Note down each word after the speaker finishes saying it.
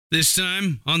This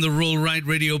time on the Roll Right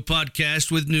Radio podcast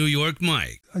with New York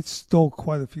Mike. I stole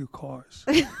quite a few cars.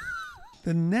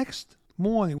 The next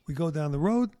morning, we go down the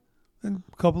road, and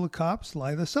a couple of cops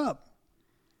light us up.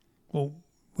 Well,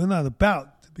 we're not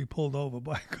about to be pulled over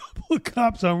by a couple of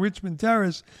cops on Richmond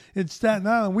Terrace in Staten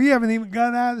Island. We haven't even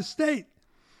gotten out of the state.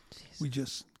 We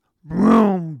just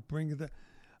bring it down.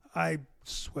 I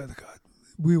swear to God,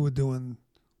 we were doing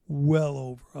well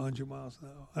over 100 miles an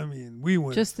hour. I mean, we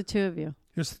went. Just the two of you.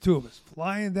 Just the two of us.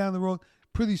 Flying down the road.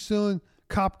 Pretty soon,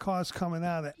 cop cars coming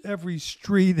out of every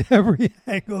street, every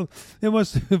angle. It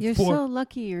must have been You're so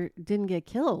lucky you didn't get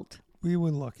killed. We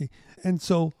were lucky. And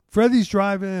so Freddie's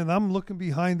driving, and I'm looking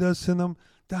behind us, and I'm,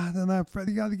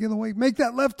 Freddie, got to get away. Make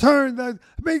that left turn.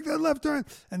 Make that left turn.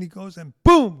 And he goes, and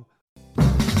boom.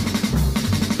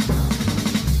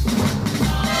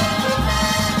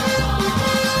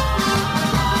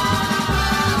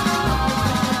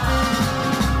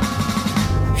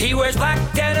 He wears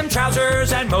black denim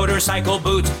trousers and motorcycle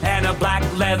boots and a black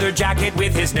leather jacket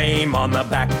with his name on the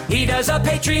back. He does a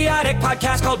patriotic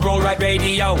podcast called Roll Right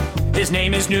Radio. His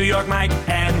name is New York Mike,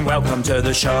 and welcome to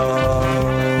the show.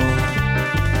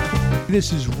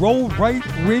 This is Roll Right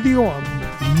Radio.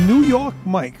 I'm New York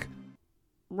Mike.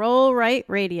 Roll Right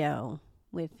Radio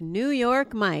with New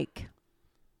York Mike.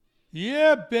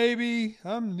 Yeah, baby.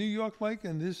 I'm New York Mike,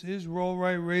 and this is Roll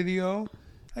Right Radio.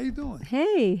 How you doing?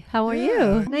 Hey, how are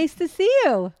you? Nice to see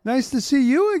you. Nice to see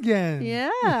you again.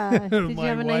 Yeah. Did you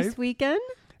have a nice weekend?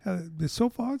 So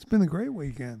far, it's been a great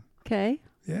weekend. Okay.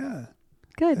 Yeah.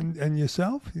 Good. And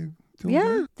yourself? You doing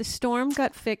good? The storm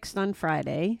got fixed on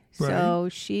Friday, Right. so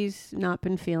she's not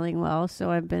been feeling well, so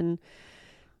I've been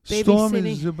babysitting. Storm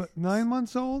is about 9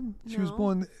 months old? She was No.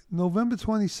 born November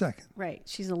 22nd. Right.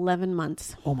 She's 11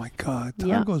 months. Oh, my God. Time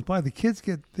Yeah. goes by. The kids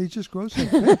they just grow so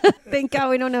big. Thank God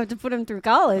we don't have to put them through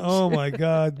college. Oh, my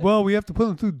God. Well, we have to put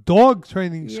them through dog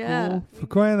training school Yeah. for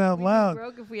crying out We'd be loud.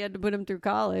 broke if we had to put them through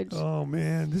college. Oh,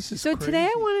 man. This is So crazy. today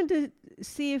I wanted to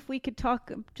see if we could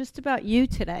talk just about you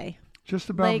today.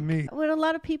 Just about me. What a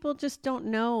lot of people just don't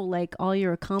know, like all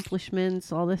your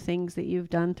accomplishments, all the things that you've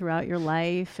done throughout your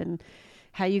life, and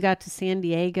how you got to San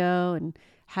Diego, and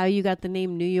how you got the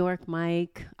name New York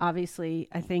Mike. Obviously,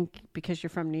 I think because you're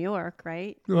from New York,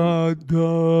 right?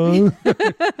 Duh.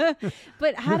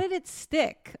 But how did it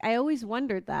stick? I always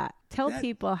wondered that. Tell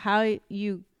people how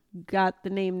you got the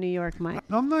name New York Mike.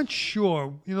 I'm not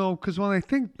sure, because when I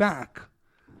think back,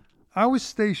 I was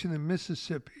stationed in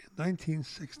Mississippi in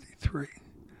 1963.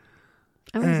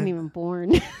 I wasn't even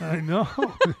born. I know.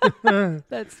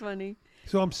 That's funny.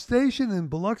 So I'm stationed in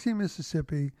Biloxi,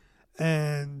 Mississippi,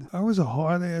 and I was a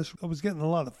hard ass. I was getting a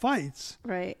lot of fights.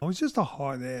 Right. I was just a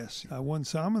hard ass. I won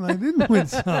some and I didn't win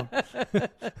some.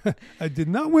 I did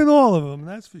not win all of them,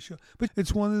 that's for sure. But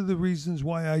it's one of the reasons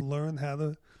why I learned how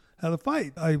to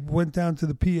fight. I went down to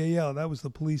the PAL. That was the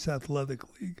Police Athletic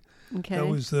League. Okay. That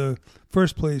was the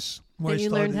first place where And I you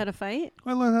started. learned how to fight?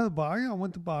 I learned how to box. I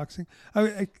went to boxing.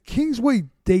 At Kingsway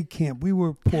Day Camp, we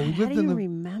were poor. God, how do you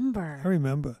remember? I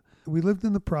remember. We lived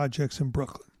in the projects in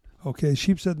Brooklyn. Okay,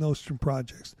 Sheepshead Nostrand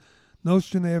projects.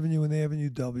 Nostrand Avenue and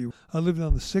Avenue W. I lived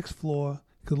on the 6th floor.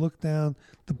 You could look down.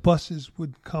 The buses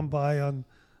would come by on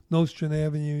Nostrand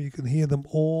Avenue. You could hear them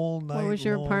all night long. What was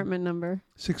your apartment number?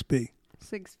 6B.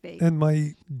 6B. And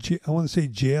my, I want to say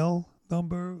jail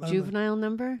number. Juvenile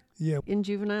number? Yeah. In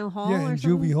juvenile hall Yeah, or in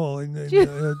something? Juvie Hall.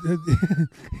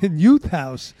 In Youth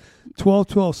House,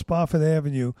 1212 Spofford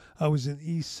Avenue. I was in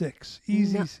E6.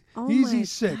 Easy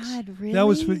 6. God, really? That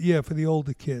was for the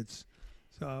older kids.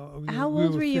 So How we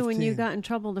old were were you when you 15. got in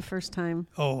trouble the first time?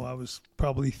 Oh, I was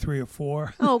probably 3 or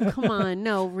 4. Oh, come on.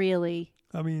 No, really.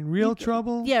 I mean, real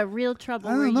trouble? Yeah, real trouble.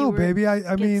 I where don't you know, were baby. I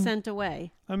get mean, sent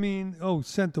away.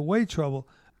 Sent away trouble.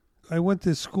 I went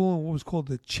to school in what was called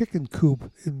the Chicken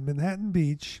Coop in Manhattan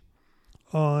Beach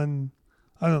on,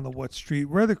 I don't know what street,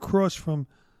 right across from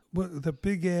the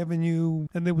big avenue.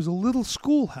 And there was a little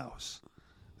schoolhouse.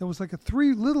 There was like a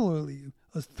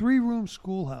 3-room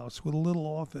schoolhouse with a little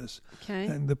office. Okay.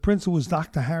 And the principal was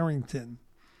Dr. Harrington.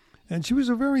 And she was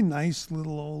a very nice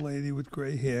little old lady with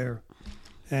gray hair.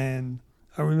 And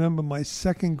I remember my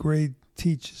second grade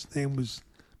teacher's name was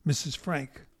Mrs.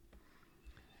 Frank.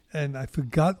 And I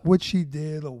forgot what she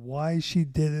did or why she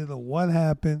did it or what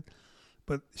happened.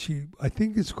 But I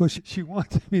think it's because she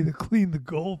wanted me to clean the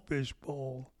goldfish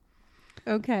bowl.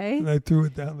 Okay. And I threw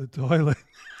it down the toilet.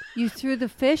 You threw the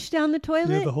fish down the toilet?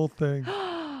 Yeah, the whole thing.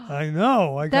 I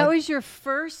know. That was your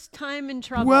first time in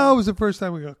trouble. Well, it was the first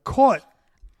time we got caught.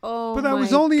 Oh, But I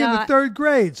was my only in the God. 3rd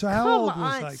grade, so how Come old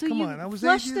was on. I? So Come you on, I was 8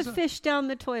 flushed years the old. fish down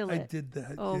the toilet. I did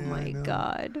that. Oh yeah, I my know.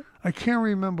 God. I can't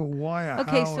remember why.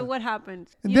 Okay, how. so what happened?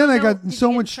 And You then don't I know- got in did so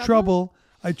you get much trouble.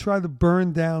 I tried to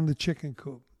burn down the chicken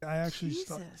coop. I actually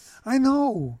started. Jesus. I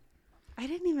know. I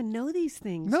didn't even know these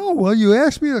things. No, well, you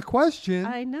asked me the question.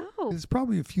 I know. There's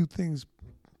probably a few things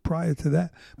prior to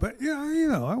that, but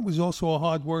I was also a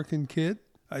hardworking kid.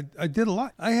 I did a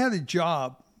lot. I had a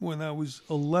job when I was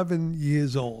 11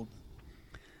 years old.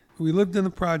 We lived in the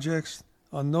projects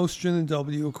on Nostrand and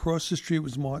W. Across the street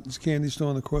was Martin's Candy Store,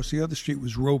 and across the other street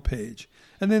was Ropage.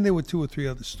 And then there were 2 or 3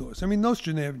 other stores. I mean,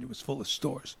 Nostrand Avenue was full of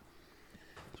stores.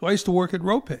 So I used to work at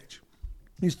Ropage.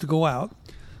 I used to go out.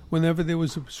 Whenever there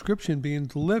was a prescription being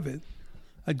delivered,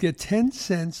 I'd get 10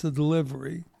 cents a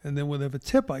delivery and then whatever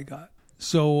tip I got.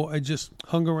 So I just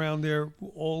hung around there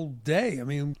all day. I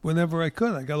mean, whenever I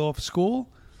could. I got off school,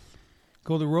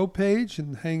 go to Ropage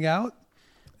and hang out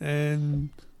and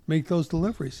make those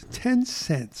deliveries. 10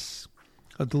 cents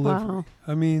a delivery. Wow.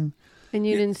 I mean, And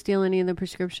you didn't steal any of the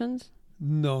prescriptions?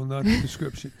 no, not the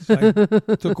prescriptions.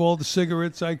 I took all the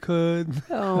cigarettes I could,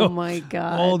 Oh my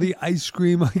God. all the ice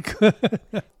cream I could.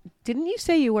 Didn't you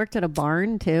say you worked at a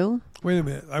barn too? Wait a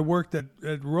minute. I worked at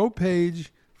Ropage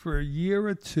for a year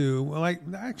or 2. Well,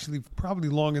 actually probably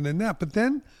longer than that. But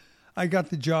then I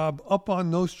got the job up on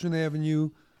Nostrand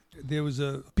Avenue. There was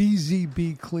a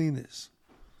BZB Cleaners.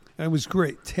 And it was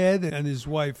great. Ted and his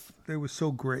wife, they were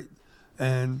so great.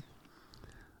 And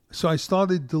so I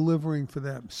started delivering for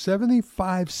them.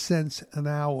 75 cents an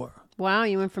hour. Wow,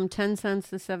 you went from 10 cents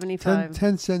to 75.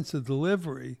 10 cents a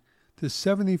delivery to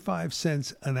 75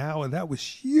 cents an hour. That was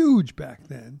huge back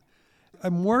then.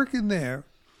 I'm working there,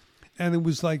 and it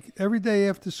was like every day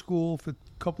after school for a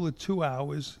couple of 2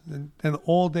 hours, and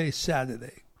all day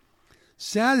Saturday.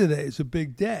 Saturday is a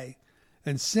big day.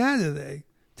 And Saturday,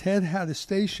 Ted had a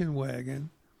station wagon,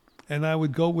 and I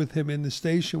would go with him in the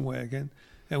station wagon,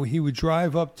 and he would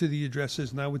drive up to the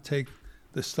addresses, and I would take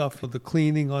the stuff for the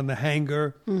cleaning on the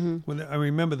hanger. When I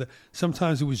remember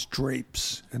sometimes it was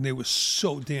drapes, and they were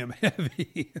so damn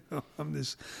heavy. I'm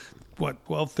this,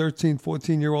 12, 13,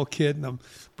 14-year-old kid, and I'm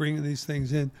bringing these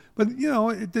things in. But,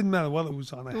 it didn't matter whether it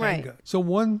was on a Right. hanger. So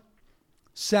one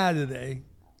Saturday,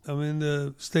 I'm in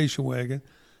the station wagon,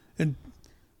 and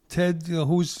Ted,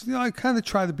 who's, I kind of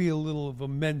try to be a little of a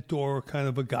mentor kind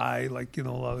of a guy, like, a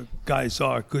lot of guys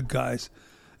are, good guys.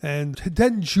 And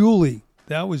then Julie,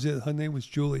 that was it. Her name was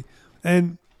Julie.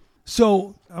 And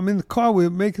so I'm in the car, we're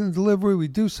making a delivery, we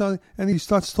do something, and he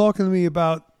starts talking to me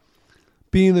about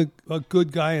being a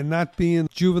good guy and not being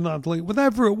juvenile delinquent,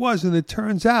 whatever it was. And it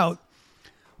turns out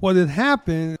what had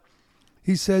happened,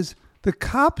 he says, the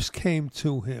cops came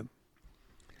to him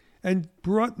and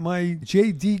brought my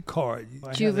JD card. I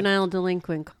had Juvenile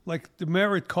delinquent. like the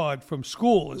merit card from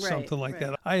school or Right, something like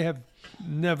right. that. I have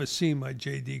never seen my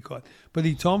JD card. But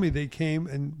he told me they came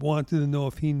and wanted to know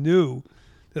if he knew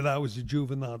that I was a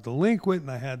juvenile delinquent, and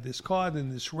I had this card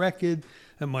and this record,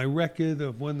 and my record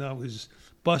of when I was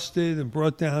busted and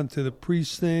brought down to the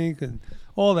precinct and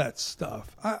all that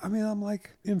stuff. I mean, I'm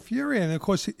like infuriated. And of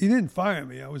course, he didn't fire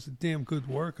me. I was a damn good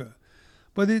worker.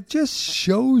 But it just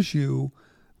shows you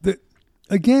that,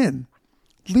 again,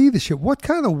 leadership. What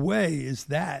kind of way is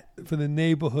that for the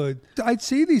neighborhood? I'd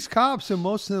see these cops, and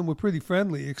most of them were pretty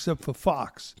friendly, except for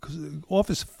Fox, because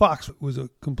Officer Fox was a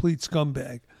complete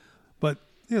scumbag. But,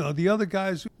 the other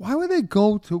guys, why would they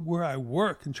go to where I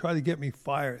work and try to get me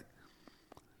fired?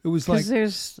 It was like, Because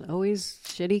there's always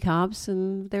shitty cops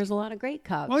and there's a lot of great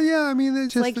cops. well, yeah, I mean, it's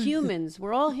It's just like humans.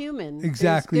 We're all human.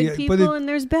 Exactly, There's good yeah, but people it- and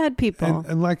there's bad people.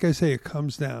 And like I say, it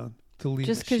comes down to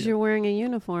leadership. Just because you're wearing a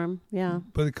uniform. Yeah.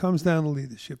 But it comes down to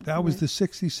leadership. That was Right. the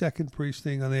 62nd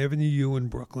Precinct on Avenue U in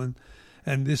Brooklyn,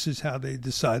 and this is how they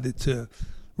decided to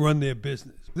run their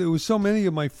business. There was so many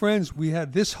of my friends, we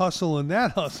had this hustle and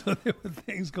that hustle. There were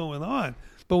things going on.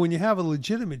 But when you have a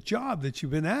legitimate job that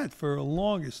you've been at for the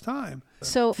longest time,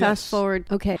 So fast Yes. forward.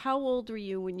 Okay. How old were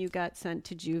you when you got sent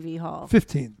to juvie hall?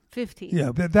 15. 15.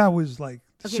 Yeah, but that was like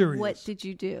Okay. serious. What did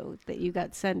you do that you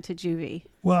got sent to juvie?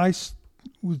 Well, I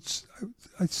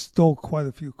stole quite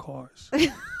a few cars.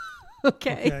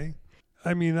 Okay. Okay.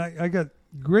 I mean, I got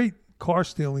great car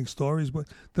stealing stories, but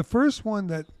the first one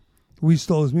that we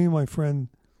stole was me and my friend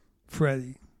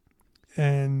Freddie.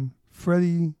 And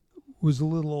Freddie was a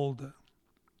little older,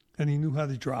 and he knew how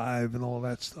to drive and all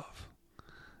that stuff.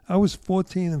 I was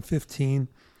 14 and 15.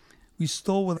 We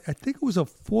stole what I think it was a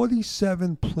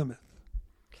 47 Plymouth.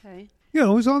 Okay. It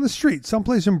was on the street,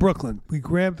 someplace in Brooklyn. We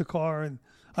grabbed the car, and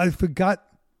I forgot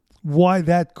why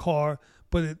that car,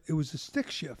 but it was a stick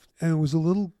shift, and it was a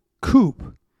little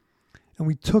coupe. And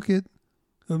we took it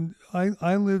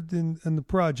I lived in the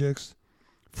projects.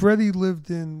 Freddie lived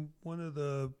in one of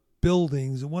the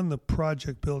buildings. One of the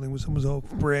project buildings was off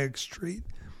Bragg Street.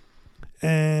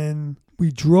 And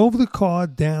we drove the car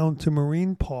down to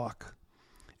Marine Park.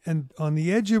 And on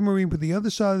the edge of Marine, but the other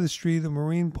side of the street of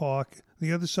Marine Park,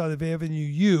 the other side of Avenue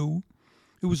U,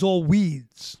 it was all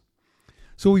weeds.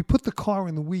 So we put the car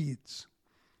in the weeds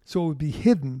so it would be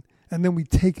hidden, and then we'd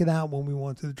take it out when we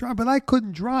wanted to drive. But I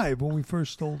couldn't drive when we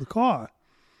first stole the car.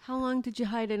 How long did you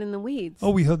hide it in the weeds? Oh,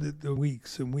 we hid it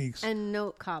weeks and weeks. And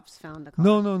no cops found the car?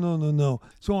 No.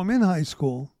 So I'm in high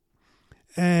school,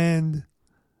 and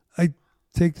I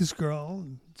take this girl,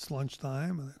 and it's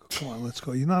lunchtime, and I go, come on, let's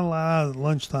go. You're not allowed out at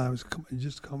lunchtime.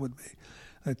 Just come with me.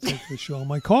 I take the show in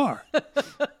my car.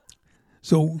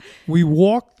 So we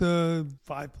walked the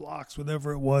 5 blocks,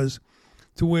 whatever it was,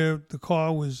 to where the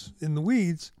car was in the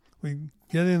weeds. We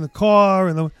get in the car,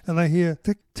 and I hear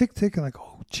tick, tick, tick, and I go,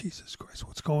 oh, Jesus Christ,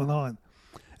 what's going on?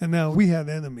 And now we had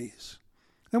enemies.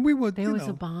 And we would, There was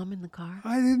a bomb in the car?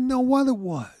 I didn't know what it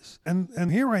was.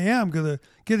 And here I am going to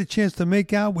get a chance to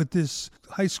make out with this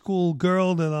high school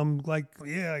girl that I'm like,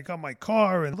 yeah, I got my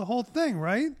car and the whole thing,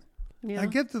 right? Yeah. I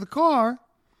get to the car,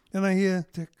 and I hear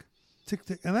tick, tick,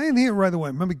 tick. And I didn't hear it right away.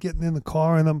 I remember getting in the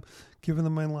car, and I'm giving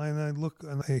them my line, and I look,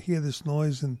 and I hear this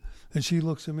noise, and she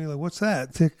looks at me like, what's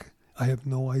that? Tick. I have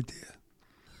no idea.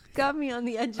 Got me on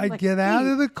the edge of my I get out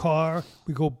of the car.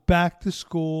 We go back to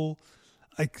school.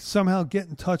 I somehow get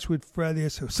in touch with Freddie. I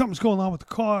say, something's going on with the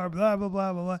car, blah, blah,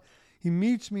 blah, blah, blah. He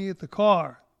meets me at the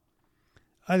car.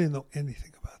 I didn't know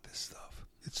anything about this stuff.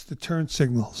 It's the turn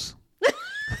signals.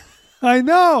 I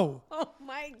know. Oh,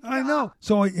 my God. I know.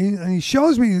 So and he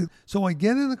shows me. So I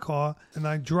get in the car, and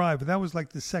I drive. That was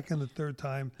like the second or third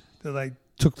time that I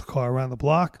took the car around the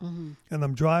block. Mm-hmm. And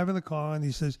I'm driving the car, and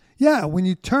he says, yeah, when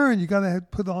you turn, you got to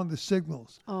put on the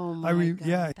signals. Oh, my God.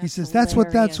 Yeah. He That's says, that's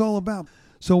what that's hilarious. all about.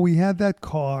 So we had that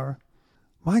car.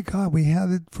 My God, we had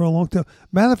it for a long time.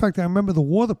 Matter of fact, I remember the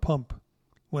water pump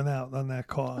went out on that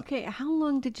car. Okay, how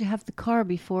long did you have the car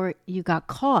before you got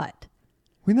caught?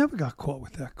 We never got caught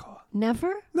with that car.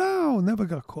 Never? No, never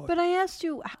got caught. But I asked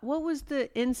you, what was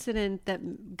the incident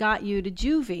that got you to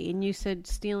juvie? And you said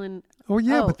stealing. Oh,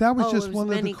 yeah, but that was it just one of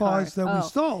the many cars that we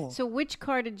stole. So which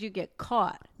car did you get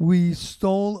caught? We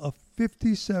stole a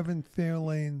 57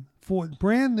 Fairlane Ford,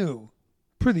 brand new,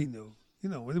 pretty new. You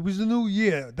know, it was a new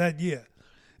year, that year.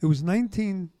 It was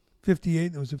 1958,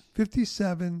 and it was a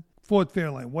 57 Ford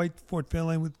Fairlane, white Ford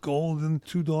Fairlane with gold and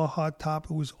 2-door hard top.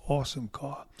 It was an awesome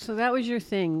car. So that was your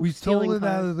thing. We stole stealing it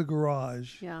out cars. of the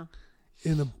garage Yeah.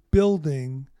 in a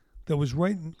building that was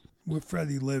right where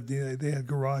Freddie lived. They had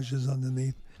garages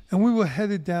underneath. And we were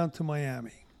headed down to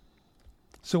Miami.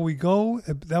 So we go,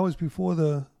 that was before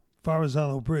the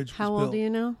Verrazano Bridge was How built. old are you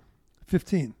now?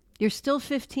 15. You're still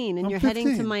 15 and I'm you're heading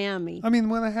to 15. Miami. I mean,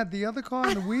 when I had the other car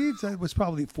in the weeds, I was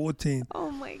probably 14.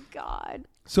 Oh, my God.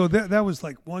 So that was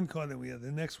like one car that we had.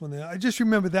 The next one, I just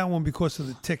remember that one because of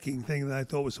the ticking thing that I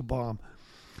thought was a bomb.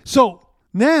 So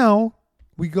now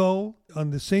we go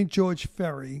on the St. George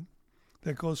Ferry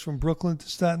that goes from Brooklyn to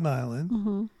Staten Island.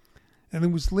 Mm-hmm. And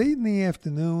it was late in the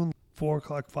afternoon, 4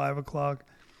 o'clock, 5 o'clock.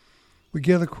 We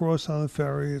get across on the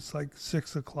ferry. It's like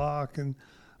 6 o'clock, and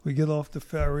we get off the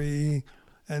ferry.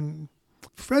 And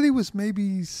Freddie was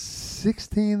maybe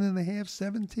 16 and a half,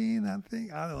 17, I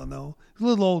think. I don't know. He's a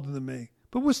little older than me.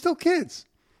 But we're still kids.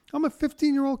 I'm a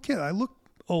 15-year-old kid. I look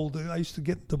older. I used to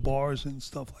get into bars and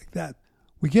stuff like that.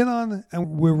 We get on, and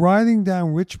we're riding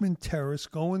down Richmond Terrace,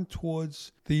 going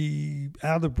towards the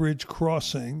Outer Bridge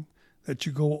crossing that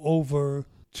you go over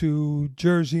to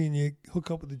Jersey, and you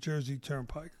hook up with the Jersey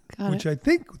Turnpike, which I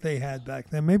think they had back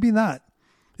then. Maybe not.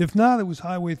 If not, it was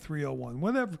Highway 301,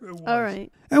 whatever it was. All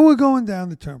right. And we're going down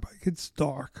the turnpike. It's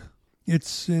dark.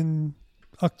 It's in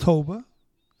October.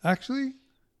 Actually,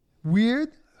 weird.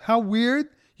 How weird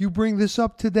you bring this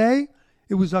up today.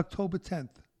 It was October 10th.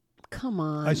 Come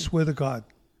on. I swear to God.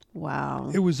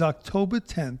 Wow. It was October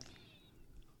 10th.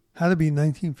 Had to be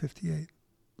 1958.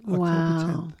 October Wow.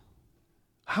 10th.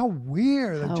 How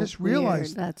weird. How I just weird.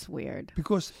 realized. That's weird.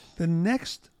 Because the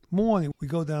next morning, we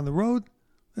go down the road,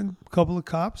 and a couple of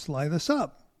cops light us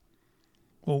up.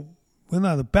 Well, we're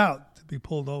not about to be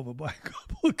pulled over by a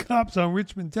couple of cops on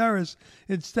Richmond Terrace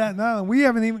in Staten Island. We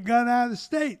haven't even gotten out of the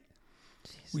state.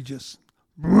 Jeez. We just,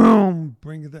 boom,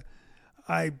 bring it down.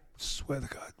 I swear to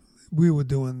God, we were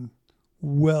doing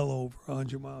well over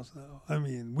 100 miles an hour. I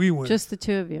mean, we were. Just the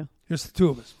two of you. Just the two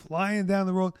of us, flying down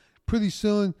the road. Pretty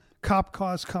soon, cop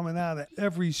cars coming out of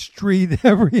every street,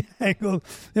 every angle.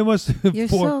 It must have been You're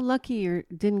so lucky you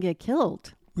didn't get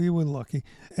killed. We were lucky.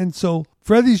 And so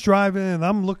Freddie's driving, and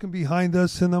I'm looking behind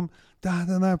us, and I'm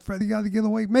Fred, you got to get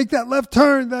away. Make that left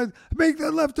turn. Make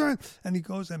that left turn. And he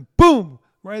goes and boom,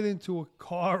 right into a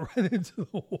car, right into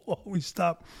the wall. We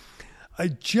stop. I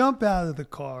jump out of the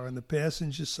car on the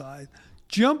passenger side,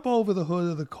 jump over the hood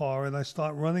of the car, and I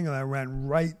start running, and I ran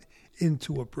right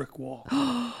into a brick wall.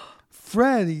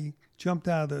 Freddie jumped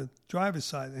out of the driver's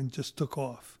side and just took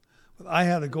off. But I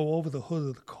had to go over the hood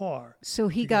of the car. So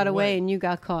he got away and you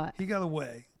got caught. He got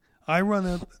away. I run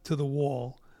up to the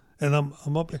wall, and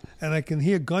I'm up, and I can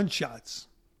hear gunshots.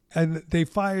 And they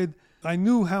fired, I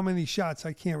knew how many shots,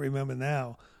 I can't remember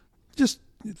now, just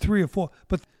 3 or 4.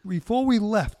 But before we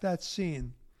left that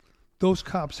scene, those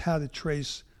cops had to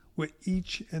trace where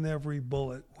each and every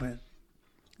bullet went.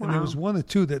 And there was 1 or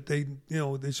 2 that they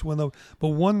just went over. But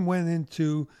one went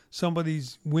into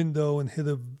somebody's window and hit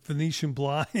a Venetian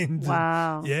blind.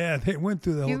 Wow. And, yeah, they went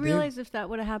through the Do whole you realize if that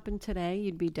would have happened today,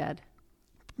 you'd be dead?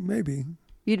 Maybe.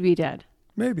 You'd be dead.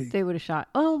 Maybe. They would have shot.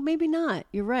 Oh, maybe not.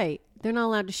 You're right. They're not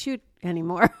allowed to shoot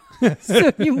anymore.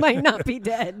 So you might not be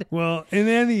dead. Well, in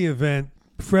any event,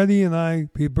 Freddie and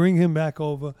we bring him back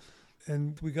over,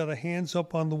 and we got our hands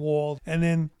up on the wall. And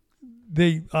then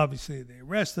they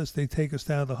arrest us. They take us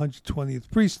down to the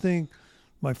 120th precinct.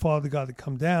 My father got to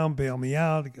come down, bail me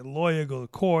out, to get a lawyer, go to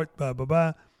court, blah, blah,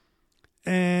 blah.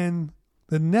 And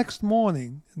the next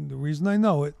morning, and the reason I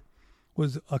know it,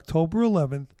 was October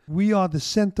 11th. We are the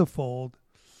centerfold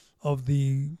of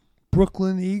the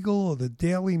Brooklyn Eagle or the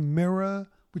Daily Mirror,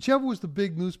 whichever was the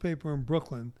big newspaper in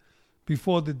Brooklyn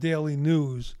before the Daily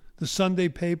News, the Sunday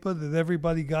paper that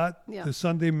everybody got, the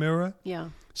Sunday Mirror. Yeah.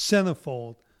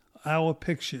 Centerfold, our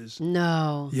pictures.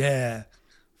 No. Yeah.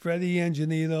 Freddie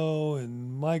Angelino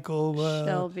and Michael.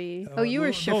 Shelby. You were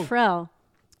Shafrel.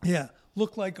 Yeah.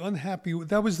 Look like unhappy.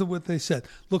 That was what they said.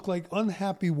 Look like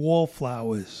unhappy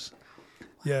wallflowers.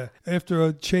 Yeah. After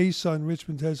a chase on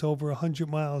Richmond Test over 100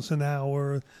 miles an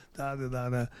hour,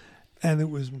 And it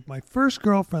was my first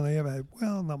girlfriend I ever had.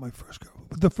 Well, not my first girlfriend,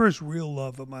 but the first real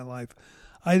love of my life.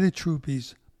 Ida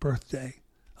Troopy's birthday,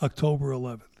 October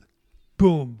 11th.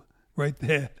 Boom. Right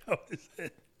there. That was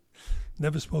it.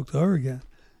 Never spoke to her again.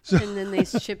 So, and then they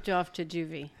shipped you off to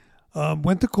juvie.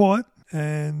 Went to court,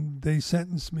 and they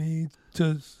sentenced me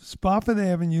to Spofford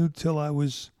Avenue till I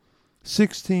was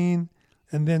 16,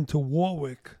 and then to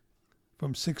Warwick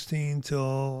from 16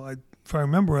 till, if I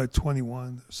remember, at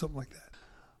 21, something like that.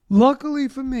 Luckily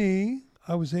for me,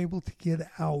 I was able to get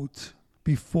out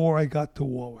before I got to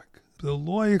Warwick. The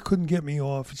lawyer couldn't get me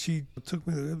off. She took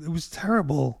me. It was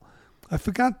terrible. I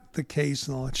forgot the case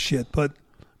and all that shit, but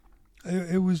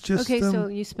it was just... Okay, so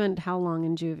you spent how long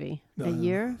in juvie? A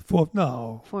year? 4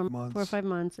 months. 4 or 5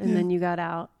 months, and then you got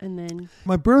out, and then...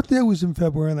 My birthday was in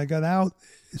February, and I got out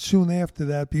soon after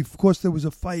that. Of course, there was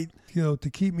a fight, to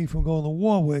keep me from going to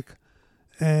Warwick,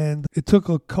 and it took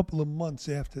a couple of months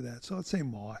after that. So let's say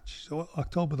March. So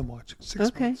October to March,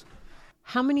 6 months.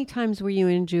 How many times were you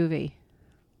in juvie?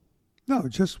 No,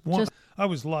 just one. I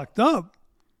was locked up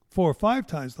 4 or 5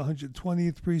 times, the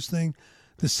 120th precinct,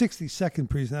 the 62nd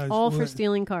precinct. All for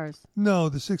stealing cars? No,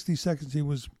 the 62nd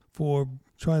was for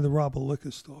trying to rob a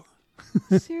liquor store.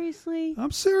 Seriously?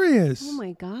 I'm serious. Oh,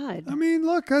 my God. I mean,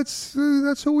 look, that's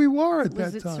who we were at that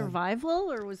time. Was it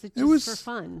survival, or was it just for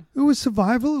fun? It was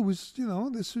survival. It was,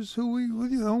 this was who we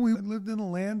lived in a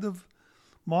land of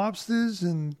mobsters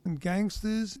and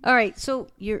gangsters. All right, so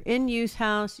you're in youth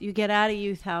house. You get out of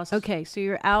youth house. Okay, so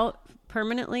you're out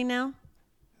permanently now?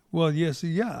 Well, yes,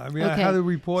 yeah. I mean, I had to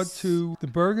report to the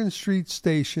Bergen Street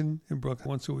station in Brooklyn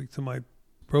once a week to my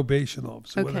probation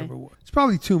officer, whatever it was. It's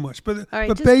probably too much, but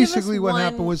basically what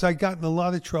happened was I got in a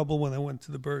lot of trouble when I went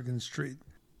to the Bergen Street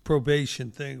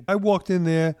probation thing. I walked in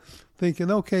there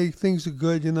thinking, okay, things are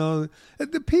good,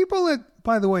 The people that,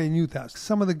 by the way, in youth house,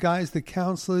 some of the guys, the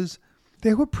counselors,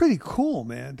 they were pretty cool,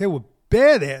 man. They were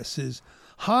badasses.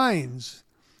 Hines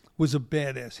was a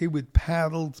badass. He would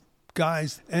paddle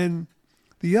guys. And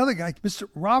the other guy, Mr.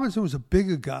 Robinson, was a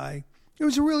bigger guy. He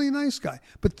was a really nice guy.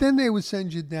 But then they would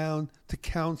send you down to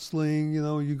counseling.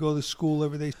 You go to school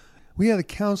every day. We had a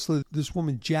counselor, this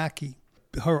woman, Jackie.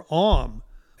 Her arm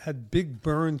had big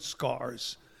burn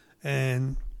scars.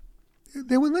 And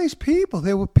they were nice people.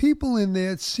 There were people in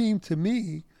there, it seemed to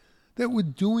me, that were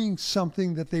doing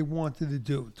something that they wanted to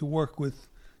do, to work with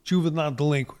juvenile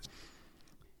delinquents.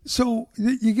 So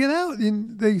you get out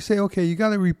and they say, okay, you got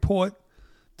to report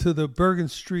to the Bergen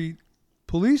Street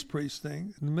police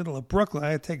precinct in the middle of Brooklyn.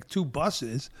 I had to take 2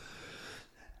 buses.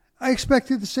 I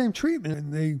expected the same treatment,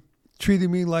 and they treated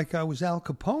me like I was Al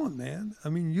Capone, man. I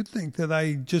mean, you'd think that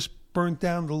I just burnt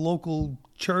down the local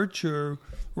church or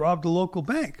robbed a local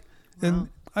bank. Wow. And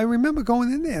I remember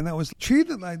going in there, and I was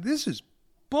treated like, this is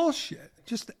bullshit.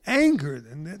 just angered.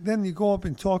 And then you go up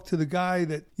and talk to the guy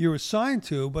that you're assigned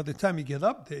to. By the time you get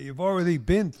up there, you've already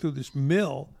been through this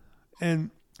mill,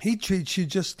 and he treats you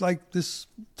just like this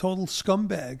total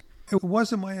scumbag. It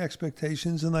wasn't my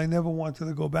expectations, and I never wanted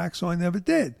to go back, so I never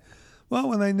did. Well,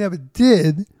 when I never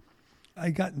did, I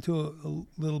got into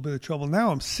a little bit of trouble.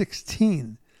 Now I'm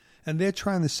 16, and they're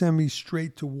trying to send me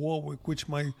straight to Warwick, which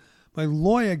my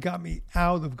lawyer got me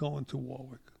out of going to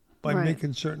Warwick by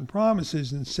making certain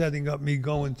promises and setting up me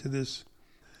going to this.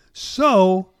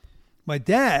 So my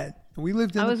dad, we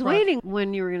lived in I was waiting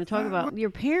when you were going to talk about your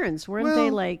parents. Weren't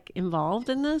they like involved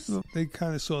in this? They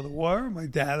kind of saw the war. My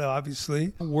dad,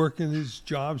 obviously, working his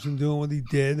jobs and doing what he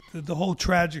did. The whole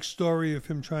tragic story of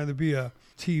him trying to be a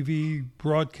TV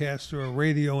broadcaster, a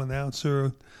radio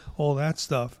announcer, all that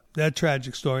stuff. That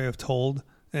tragic story I've told.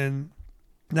 And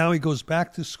now he goes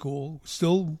back to school,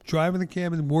 still driving the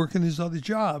cab and working his other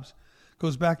jobs.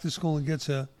 Goes back to school and gets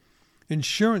a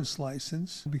insurance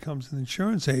license, becomes an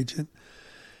insurance agent.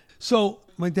 So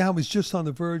my dad was just on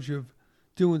the verge of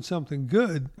doing something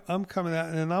good. I'm coming out,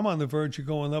 and I'm on the verge of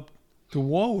going up to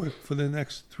Warwick for the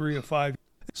next 3 or 5 years.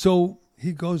 So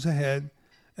he goes ahead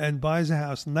and buys a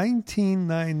house,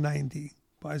 19,990,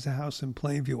 buys a house in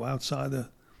Plainview outside the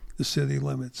city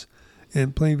limits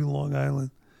in Plainview, Long Island.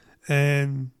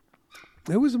 And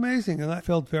it was amazing, and I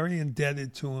felt very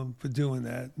indebted to him for doing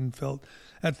that, and felt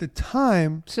at the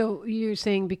time... So you're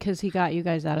saying because he got you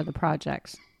guys out of the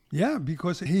projects? Yeah,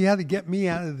 because he had to get me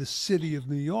out of the city of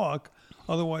New York,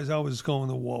 otherwise I was going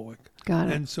to Warwick. Got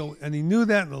it. And he knew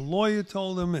that, and the lawyer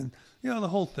told him, and the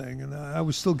whole thing. And I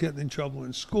was still getting in trouble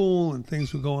in school, and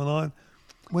things were going on.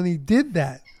 When he did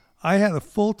that, I had a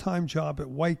full-time job at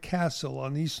White Castle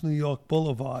on East New York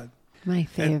Boulevard. My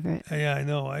favorite. And, yeah, I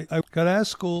know. I got out of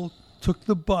school, took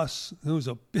the bus. It was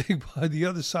a big bus, the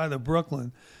other side of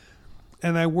Brooklyn.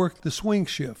 And I worked the swing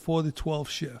shift, 4 to 12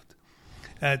 shift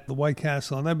at the White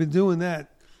Castle. And I've been doing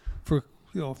that for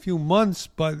a few months,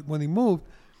 but when he moved.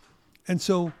 And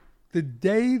so the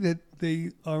day that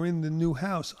they are in the new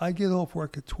house, I get off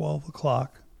work at 12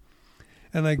 o'clock,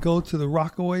 and I go to the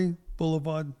Rockaway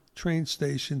Boulevard train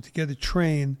station to get a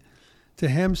train to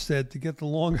Hempstead to get the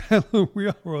Long Island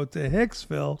Railroad to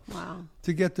Hicksville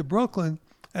to get to Brooklyn.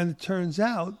 And it turns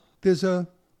out there's a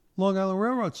Long Island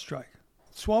Railroad strike.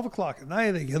 It's 12 o'clock at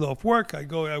night. I get off work. I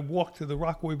walk to the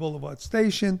Rockaway Boulevard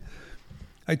station.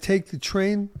 I take the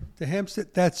train to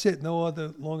Hempstead. That's it. No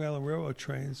other Long Island Railroad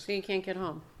trains. So you can't get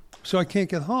home. So I can't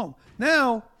get home.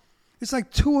 Now, it's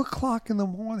like 2 o'clock in the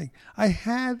morning. I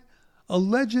had a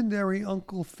legendary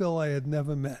Uncle Phil I had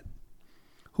never met,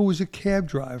 who was a cab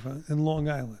driver in Long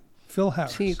Island, Phil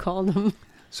Harris. So you called him.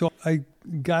 So I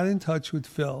got in touch with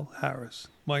Phil Harris,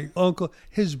 my uncle,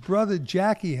 his brother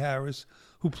Jackie Harris,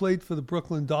 who played for the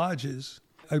Brooklyn Dodgers.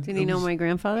 Did he know my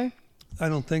grandfather? I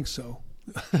don't think so.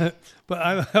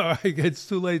 But it's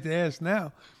too late to ask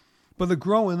now. But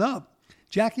growing up,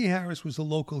 Jackie Harris was a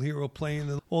local hero playing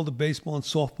in all the baseball and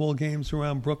softball games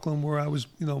around Brooklyn where I was,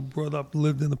 brought up,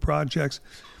 lived in the projects.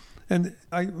 And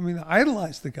I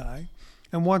idolized the guy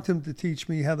and wanted him to teach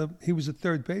me he was a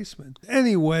third baseman.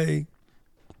 Anyway,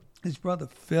 his brother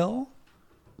Phil,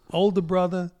 older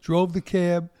brother, drove the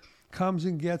cab, comes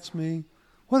and gets me.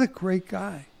 What a great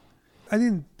guy. I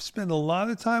didn't spend a lot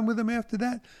of time with him after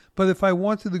that, but if I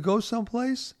wanted to go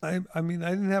someplace, I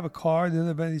didn't have a car, didn't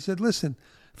have any. He said, listen,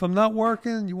 if I'm not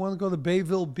working, you want to go to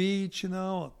Bayville Beach,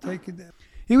 I'll take you there.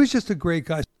 He was just a great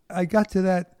guy. I got to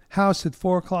that house at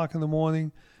 4 o'clock in the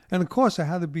morning, and of course I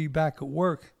had to be back at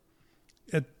work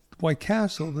at White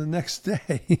Castle the next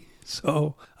day.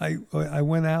 So I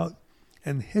went out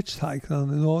and hitchhiked on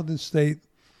the Northern State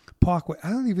Parkway.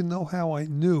 I don't even know how I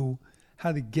knew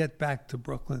how to get back to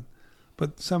Brooklyn,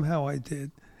 but somehow I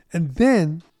did. And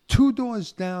then 2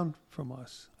 doors down from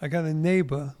us, I got a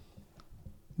neighbor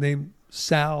named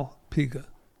Sal Piga.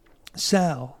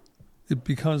 Sal, it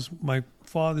becomes my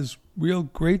father's real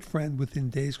great friend within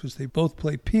days because they both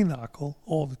play pinochle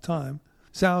all the time.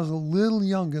 Sal's a little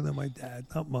younger than my dad,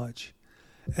 not much,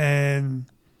 and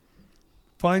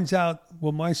finds out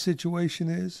what my situation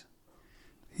is.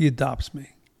 He adopts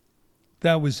me.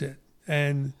 That was it.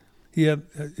 And he had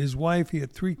his wife. He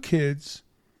had 3 kids.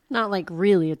 Not like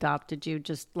really adopted you,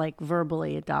 just like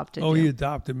verbally adopted you. Oh, he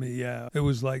adopted me, yeah. It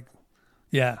was like,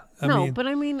 yeah. I'm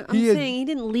saying he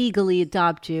didn't legally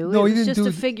adopt you. No, it was just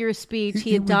a figure of speech.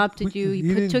 He adopted you.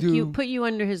 He put you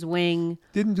under his wing.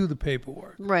 Didn't do the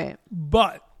paperwork. Right.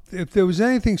 But if there was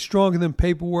anything stronger than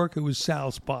paperwork, it was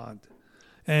Sal's bond.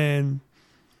 And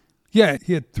yeah,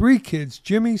 he had 3 kids,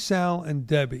 Jimmy, Sal, and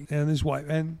Debbie, and his wife.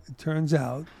 And it turns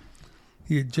out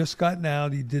he had just gotten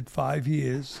out. He did 5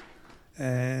 years.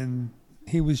 And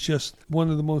He was just one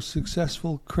of the most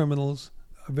successful criminals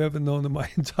I've ever known in my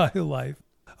entire life.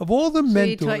 Of all the So he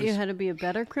mentors, taught you how to be a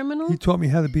better criminal? he taught me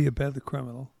how to be a better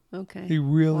criminal. Okay. He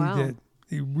really Wow. did.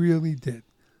 He really did.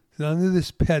 None of this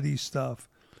petty stuff.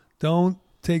 Don't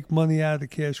take money out of the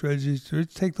cash register.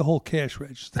 Take the whole cash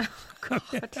register. Are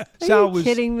you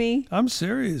kidding me? I'm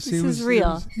serious. This is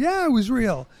real. It was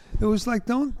real. It was like,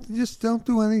 don't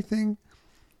do anything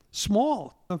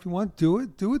small. If you want to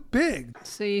do it big.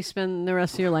 So you spend the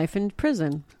rest of your life in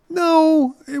prison.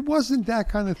 No, it wasn't that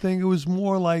kind of thing. It was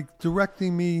more like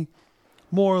directing me,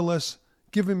 more or less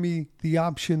giving me the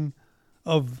option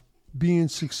of being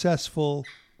successful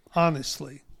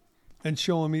honestly and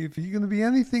showing me if you're going to be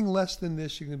anything less than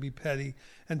this, you're going to be petty.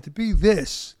 And to be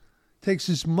this takes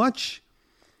as much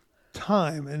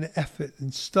time and effort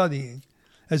and studying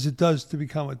as it does to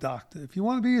become a doctor. If you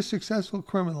want to be a successful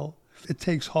criminal, it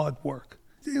takes hard work.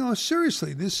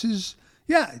 Seriously, this is,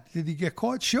 did he get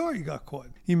caught? Sure, he got caught.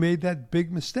 He made that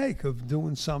big mistake of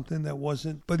doing something that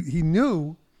wasn't, but he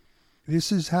knew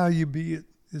this is how you be it.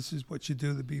 This is what you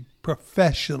do to be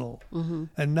professional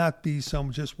and not be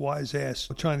some just wise ass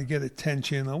trying to get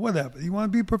attention or whatever. You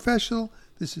want to be professional?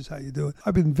 This is how you do it.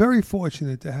 I've been very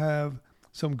fortunate to have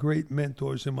some great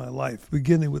mentors in my life,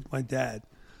 beginning with my dad.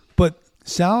 But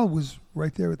Sal was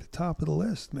right there at the top of the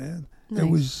list, man. Nice. It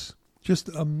was just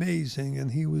amazing,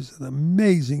 and he was an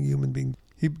amazing human being.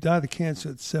 He died of cancer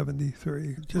at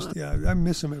 73. I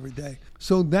miss him every day.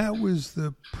 So that was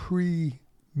the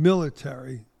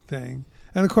pre-military thing.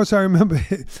 And, of course, I remember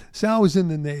Sal was in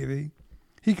the Navy.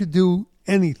 He could do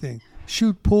anything.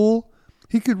 Shoot pool.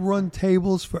 He could run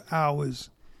tables for hours.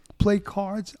 Play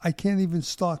cards. I can't even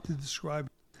start to describe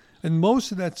it. And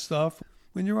most of that stuff,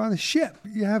 when you're on a ship,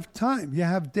 you have time. You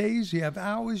have days, you have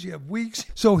hours, you have weeks.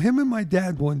 So him and my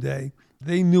dad one day,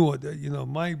 they knew it.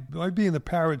 My being a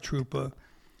paratrooper,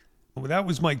 that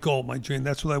was my goal, my dream.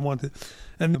 That's what I wanted.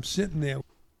 And I'm sitting there,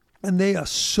 and they are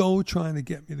so trying to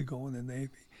get me to go in the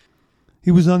Navy. He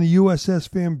was on the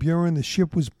USS Van Buren. The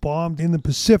ship was bombed in the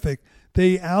Pacific.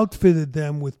 They outfitted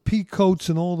them with pea coats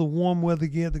and all the warm weather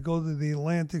gear to go to the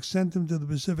Atlantic, sent them to the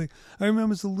Pacific. I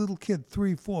remember as a little kid,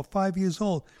 3, 4, 5 years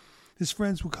old, his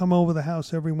friends would come over the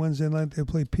house every Wednesday night. They'd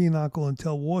play pinochle and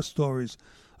tell war stories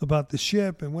about the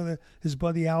ship and whether his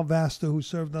buddy Al Vasta, who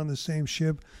served on the same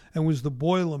ship and was the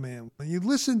boiler man. And you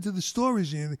listen to the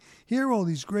stories, you hear all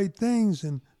these great things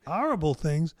and horrible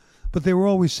things, but they were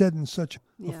always said in such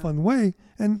a fun way.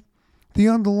 And the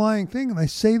underlying thing, and I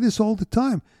say this all the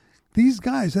time, these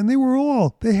guys, and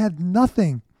they had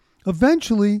nothing.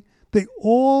 Eventually, they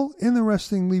all,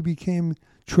 interestingly, became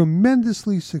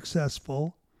tremendously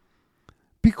successful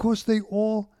because they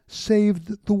all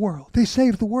saved the world. They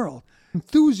saved the world.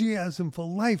 Enthusiasm for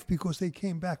life because they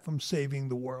came back from saving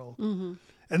the world. Mm-hmm.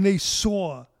 And they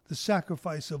saw the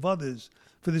sacrifice of others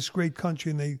for this great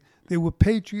country. And they were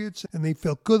patriots, and they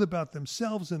felt good about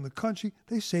themselves and the country.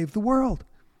 They saved the world.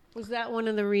 Was that one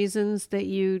of the reasons that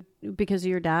you, because of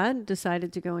your dad,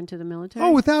 decided to go into the military?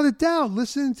 Oh, without a doubt.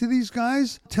 Listening to these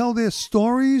guys tell their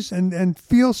stories and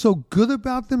feel so good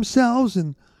about themselves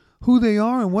and who they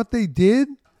are and what they did.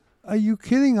 Are you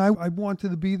kidding? I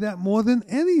wanted to be that more than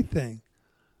anything.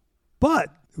 But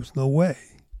there was no way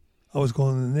I was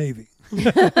going to the Navy. In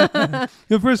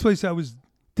the first place, I was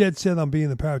dead set on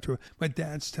being a paratrooper. My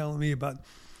dad's telling me about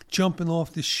jumping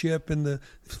off the ship and the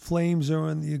flames are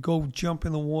on. You go jump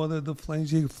in the water, the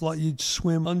flames, you'd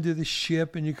swim under the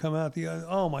ship and you come out the other.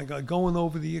 Oh, my God, going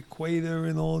over the equator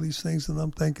and all these things. And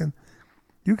I'm thinking,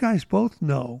 you guys both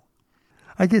know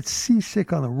I get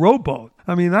seasick on a rowboat.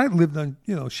 I mean, I lived on,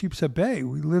 Sheepshead Bay.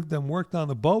 We lived and worked on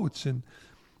the boats, and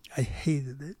I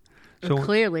hated it. So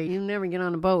clearly, you never get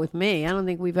on a boat with me. I don't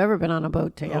think we've ever been on a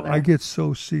boat together. I get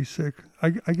so seasick. I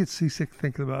get seasick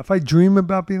thinking about it. If I dream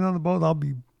about being on the boat, I'll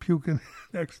be puking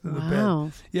next to the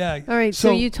bed. Yeah. All right.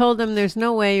 So you told them there's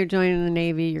no way you're joining the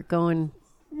Navy. You're going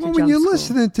to when jump you're school.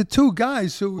 Listening to two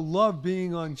guys who love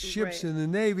being on ships in the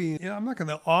Navy, I'm not going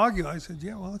to argue. I said,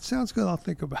 yeah, well, it sounds good. I'll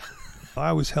think about it.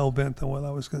 I was hell-bent on what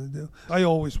I was going to do. I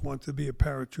always wanted to be a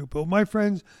paratrooper. My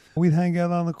friends, we'd hang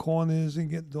out on the corners and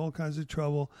get into all kinds of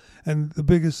trouble. And the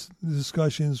biggest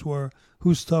discussions were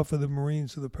who's tougher, the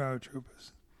Marines or the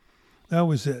paratroopers. That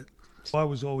was it. I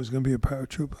was always going to be a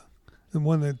paratrooper. And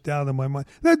one that doubt in my mind.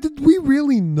 Now, did we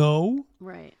really know?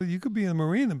 Right. You could be a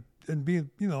Marine and be,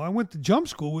 I went to jump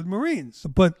school with Marines.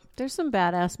 But there's some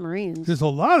badass Marines. There's a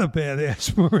lot of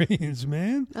badass Marines,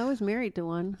 man. I was married to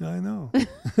one. I know.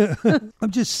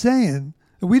 I'm just saying,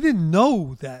 we didn't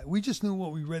know that. We just knew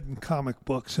what we read in comic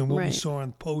books and what we saw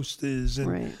on posters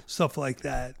and stuff like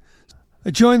that. I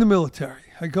joined the military.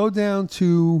 I go down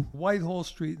to Whitehall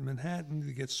Street in Manhattan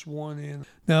to get sworn in.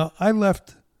 Now, I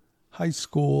left high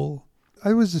school.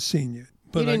 I was a senior.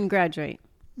 But you didn't graduate?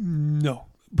 No.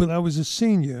 But I was a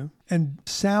senior, and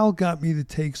Sal got me to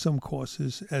take some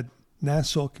courses at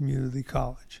Nassau Community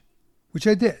College, which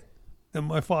I did. And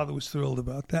my father was thrilled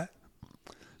about that.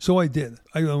 So I did.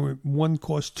 I learned 1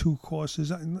 course, 2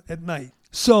 courses at night.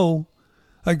 So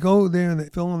I go there and they're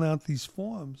filling out these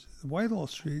forms at Whitehall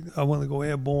Street. I want to go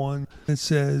airborne. It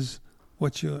says,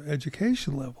 what's your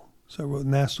education level? So I wrote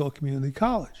Nassau Community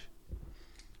College.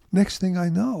 Next thing I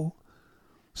know,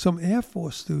 some Air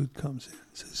Force dude comes in and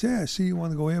says, yeah, I see you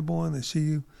want to go airborne. I see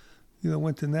you,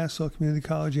 went to Nassau Community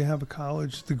College. You have a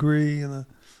college degree. And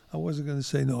I wasn't going to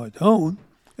say, no, I don't.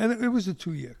 And it was a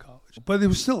 2-year college, but it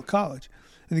was still a college.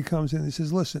 And he comes in and he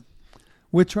says, listen,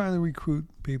 we're trying to recruit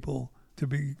people to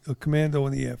be a commando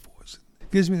in the Air Force.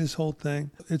 Gives me this whole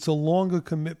thing. It's a longer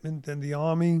commitment than the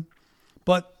Army,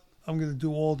 but I'm going to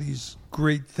do all these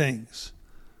great things.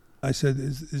 I said,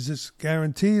 is this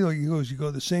guaranteed? Or he goes, you go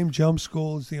to the same jump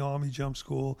school as the Army jump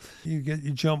school. You get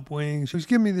your jump wings. He was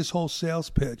giving me this whole sales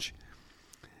pitch.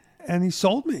 And he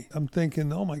sold me. I'm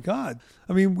thinking, oh, my God.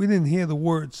 I mean, we didn't hear the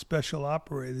word special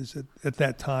operators at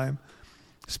that time.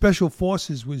 Special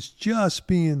Forces was just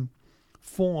being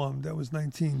formed. That was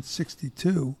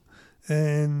 1962.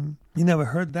 And you never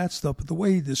heard that stuff. But the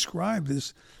way he described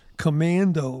this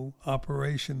commando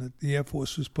operation that the Air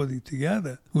Force was putting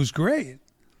together was great.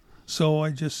 So I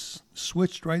just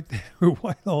switched right there at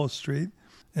Whitehall Street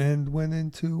and went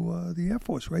into the Air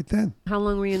Force right then. How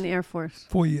long were you in the Air Force?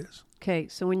 4 years. Okay,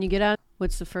 so when you get out,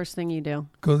 what's the first thing you do?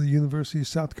 Go to the University of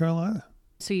South Carolina.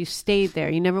 So you stayed there.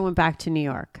 You never went back to New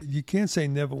York. You can't say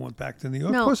never went back to New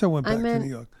York. No, of course I went back to New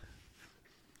York.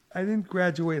 I didn't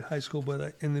graduate high school,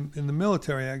 but in the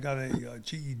military, I got a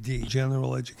GED,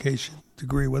 general education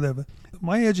degree, whatever.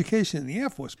 My education in the Air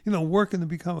Force, working to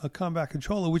become a combat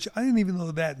controller, which I didn't even know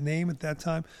that name at that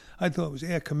time. I thought it was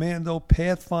Air Commando,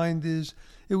 Pathfinders.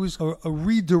 It was a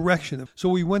redirection. So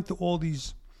we went to all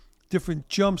these different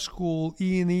jump school,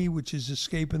 E&E, which is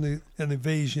escape and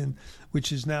evasion,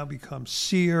 which has now become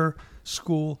SEER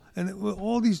school, and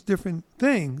all these different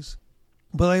things.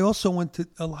 But I also went to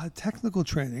a lot of technical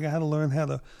training. I had to learn how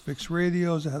to fix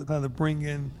radios. I had to bring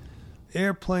in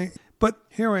airplanes. But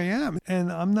here I am,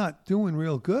 and I'm not doing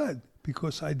real good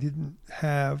because I didn't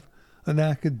have an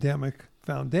academic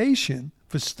foundation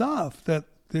for stuff that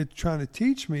they're trying to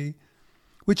teach me,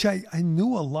 which I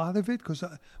knew a lot of it because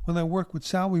when I worked with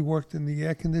Sal, we worked in the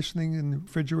air conditioning and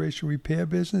refrigeration repair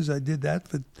business. I did that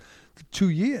for 2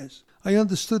 years. I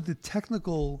understood the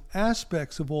technical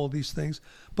aspects of all these things,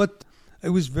 but it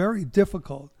was very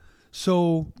difficult.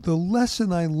 So the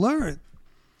lesson I learned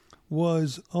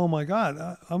was, oh my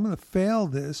God, I'm going to fail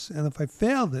this. And if I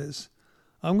fail this,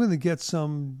 I'm going to get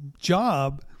some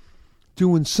job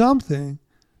doing something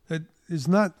that is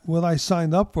not what I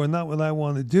signed up for, not what I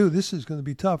want to do. This is going to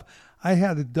be tough. I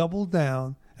had to double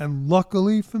down. And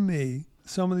luckily for me,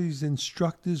 some of these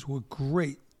instructors were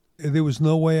great. There was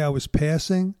no way I was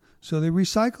passing. So they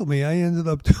recycled me. I ended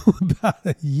up doing about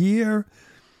a year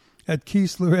at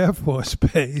Keesler Air Force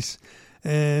Base,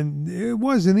 and it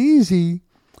wasn't easy,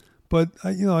 but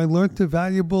I learned a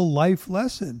valuable life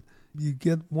lesson. You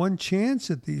get one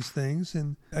chance at these things,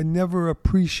 and I never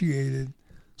appreciated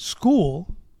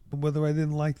school, whether I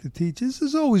didn't like the teachers.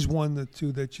 There's always one or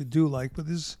two that you do like, but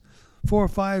there's 4 or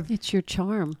 5. It's your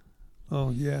charm. Oh,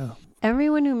 yeah.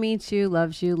 Everyone who meets you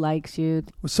loves you, likes you.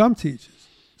 Well, some teachers,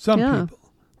 some people.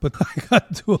 But I got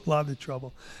into a lot of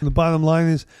trouble. And the bottom line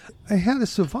is I had to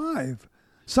survive.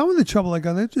 Some of the trouble I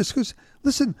got into just because,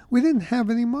 listen, we didn't have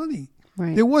any money.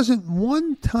 Right. There wasn't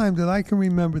one time that I can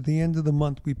remember at the end of the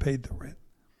month we paid the rent.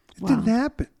 It didn't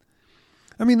happen.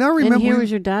 I mean, I remember. And here was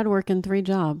your dad working 3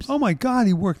 jobs. Oh, my God.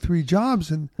 He worked 3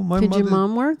 jobs. And my Did mother, your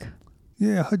mom work?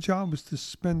 Yeah, her job was to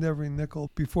spend every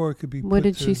nickel before it could be What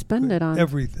did she spend it on?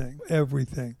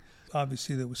 Everything.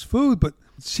 Obviously, there was food, but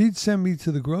she'd send me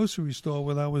to the grocery store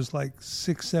when I was like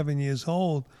 6, 7 years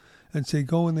old and say,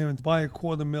 go in there and buy a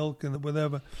quart of milk and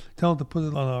whatever. Tell them to put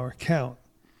it on our account.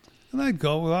 And I'd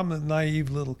go. Well, I'm a naive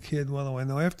little kid. What do I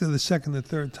know? After the second or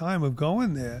third time of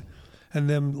going there and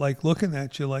them like looking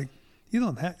at you like, you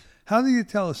don't have. How do you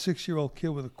tell a 6-year-old kid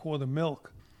with a quart of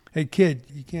milk, hey, kid,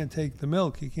 you can't take the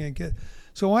milk. You can't get.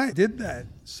 So I did that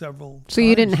several times. So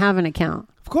you didn't have an account?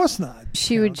 Of course not.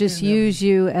 She would just use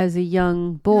you as a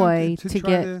young boy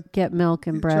to get milk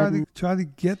and bread. Try to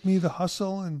get me to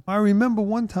hustle. And I remember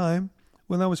one time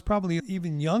when I was probably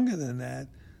even younger than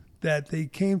that they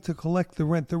came to collect the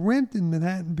rent. The rent in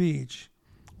Manhattan Beach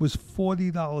was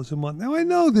 $40 a month. Now, I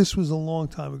know this was a long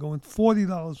time ago, and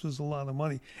 $40 was a lot of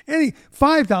money.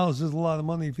 $5 is a lot of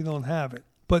money if you don't have it.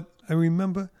 But I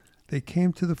remember they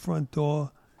came to the front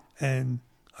door, and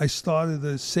I started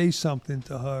to say something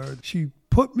to her. She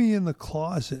put me in the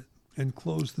closet and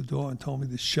closed the door and told me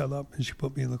to shut up, and she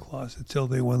put me in the closet till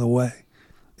they went away.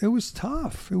 It was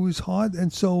tough. It was hard.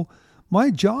 And so my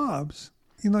jobs,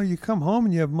 you come home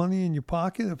and you have money in your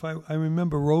pocket. If I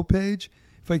remember Ropage,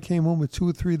 if I came home with $2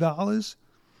 or $3,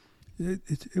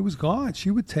 it was gone.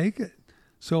 She would take it.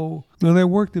 So when I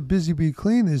worked at Busy Bee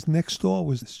Cleaners, next door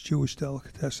was this Jewish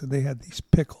delicatessen. They had these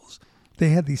pickles. They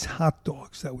had these hot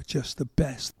dogs that were just the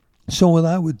best. So what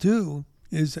I would do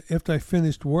is after I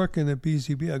finished working at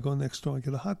BZB, I'd go next door and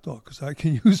get a hot dog because I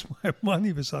can use my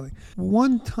money for something.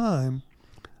 One time,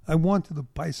 I wanted a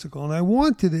bicycle, and I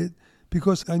wanted it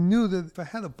because I knew that if I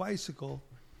had a bicycle,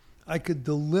 I could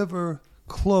deliver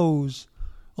clothes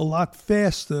a lot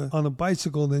faster on a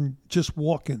bicycle than just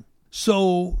walking.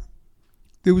 So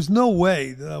there was no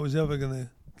way that I was ever going to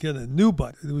get a new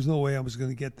bike. There was no way I was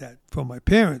going to get that from my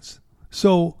parents.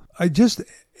 So I just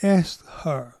asked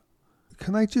her,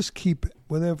 can I just keep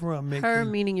whatever I'm making? Her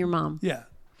meaning your mom. Yeah.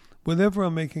 Whatever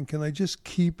I'm making, can I just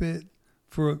keep it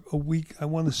for a week? I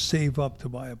want to save up to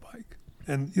buy a bike.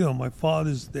 And, my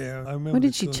father's there. I remember. What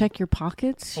did she check your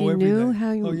pockets? She every knew day.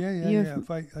 how you... Oh, yeah.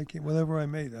 If I whatever I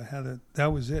made, I had it.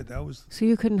 That was it. So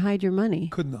you couldn't hide your money?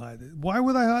 Couldn't hide it. Why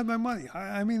would I hide my money?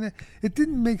 I mean, it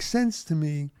didn't make sense to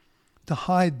me to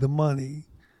hide the money.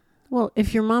 Well,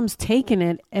 if your mom's taking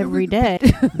it every day.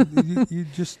 you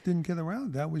just didn't get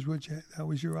around. That was your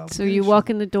obligation. So you walk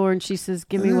in the door and she says,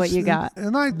 give me what you got.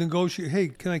 And I negotiate, hey,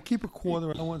 can I keep a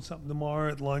quarter? I want something tomorrow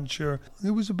at lunch. Or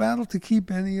it was a battle to keep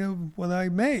any of what I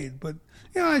made. But,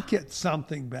 I'd get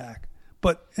something back.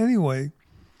 But anyway,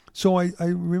 so I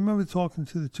remember talking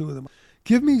to the two of them.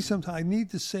 Give me some time. I need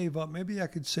to save up. Maybe I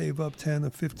could save up $10 or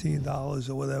 $15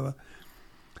 or whatever.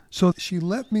 So she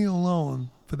let me alone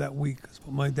for that week.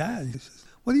 My dad, he says,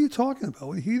 what are you talking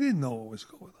about? He didn't know what was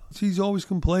going on. He's always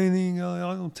complaining,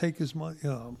 I don't take his money.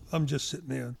 I'm just sitting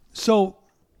there. So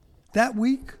that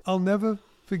week, I'll never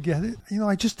forget it.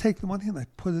 I just take the money and I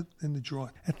put it in the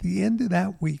drawer. At the end of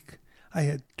that week, I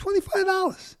had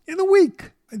 $25 in a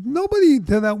week. Nobody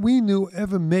that we knew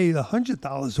ever made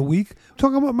 $100 a week. I'm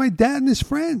talking about my dad and his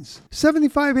friends.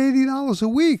 $75, $80 a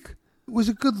week. It was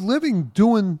a good living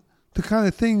doing the kind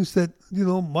of things that,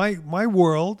 my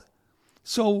world.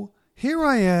 So here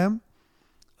I am.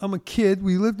 I'm a kid.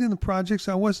 We lived in the projects.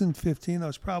 I wasn't 15. I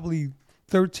was probably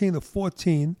 13 or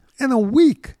 14. In a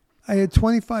week, I had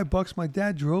 $25. My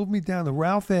dad drove me down to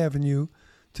Ralph Avenue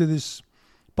to this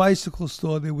bicycle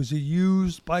store. There was a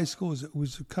used bicycle. It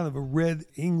was kind of a red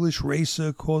English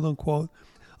racer, quote unquote.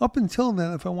 Up until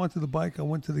then, if I wanted a bike, I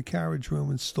went to the carriage room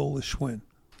and stole a Schwinn.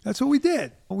 That's what we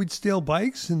did. We'd steal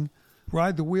bikes and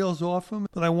ride the wheels off them.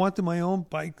 But I wanted my own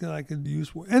bike that I could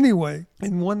use. Anyway,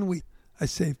 in 1 week, I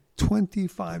saved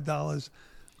 $25,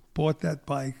 bought that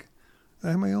bike. I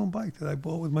had my own bike that I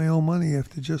bought with my own money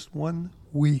after just 1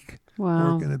 week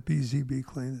working at BZB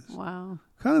Cleaners. Wow.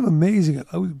 Kind of amazing.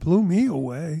 It blew me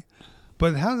away.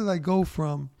 But how did I go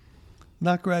from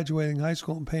not graduating high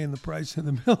school and paying the price in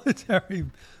the military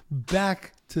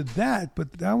back to that?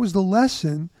 But that was the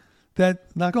lesson.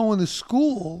 That not going to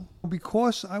school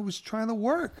because I was trying to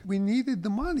work. We needed the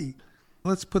money.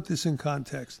 Let's put this in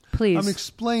context. Please. I'm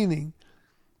explaining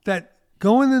that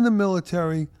going in the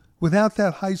military without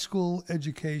that high school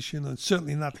education, and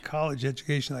certainly not the college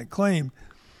education I claimed,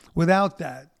 without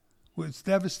that was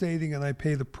devastating, and I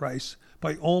paid the price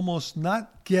by almost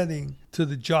not getting to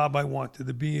the job I wanted,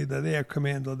 to be that air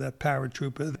commander, that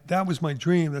paratrooper. That was my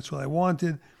dream. That's what I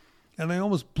wanted. And I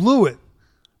almost blew it.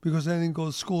 Because I didn't go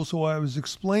to school, so I was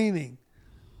explaining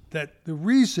that the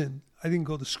reason I didn't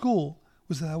go to school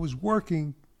was that I was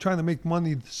working, trying to make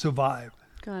money to survive.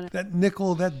 Got it. That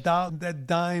nickel, that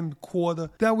dime, quarter,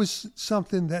 that was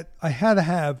something that I had to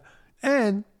have.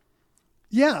 And,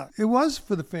 yeah, it was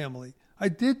for the family. I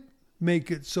did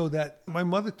make it so that my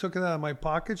mother took it out of my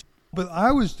pocket, but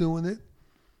I was doing it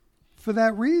for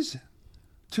that reason.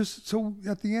 Just so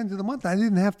at the end of the month, I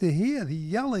didn't have to hear the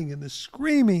yelling and the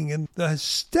screaming and the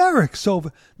hysterics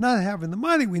over not having the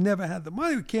money. We never had the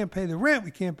money. We can't pay the rent.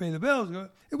 We can't pay the bills.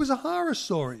 It was a horror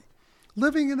story.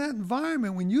 Living in that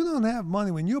environment, when you don't have money,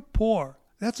 when you're poor,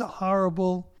 that's a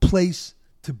horrible place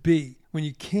to be. When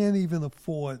you can't even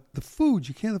afford the food,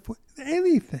 you can't afford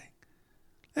anything.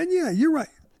 And yeah, you're right.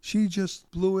 She just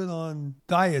blew it on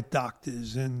diet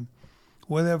doctors and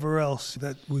whatever else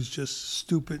that was just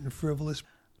stupid and frivolous.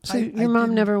 So your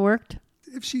mom never worked?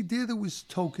 If she did, it was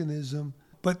tokenism,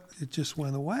 but it just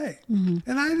went away. Mm-hmm.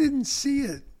 And I didn't see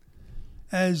it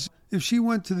as if she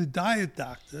went to the diet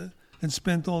doctor and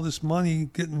spent all this money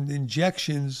getting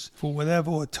injections for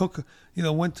whatever, or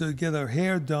went to get her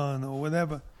hair done or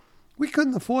whatever. We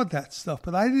couldn't afford that stuff,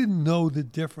 but I didn't know the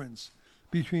difference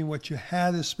between what you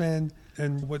had to spend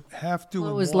and what have to.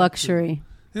 What was luxury?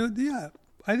 Yeah,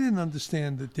 I didn't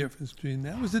understand the difference between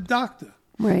that. It was the doctor.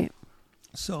 Right.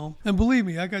 So, and believe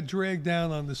me, I got dragged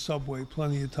down on the subway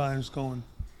plenty of times going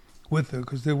with her,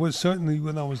 because there was certainly,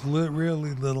 when I was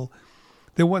really little,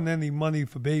 there wasn't any money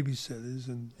for babysitters,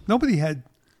 and nobody had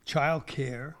child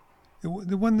care.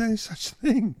 There wasn't any such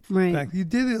thing. Right. In fact, you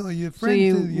did it, or your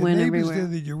friends did it, your neighbors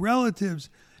did it, your relatives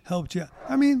helped you.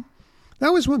 I mean,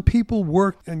 that was when people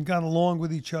worked and got along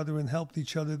with each other and helped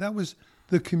each other. That was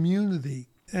the community.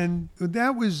 And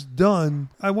that was done,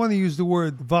 I want to use the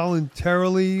word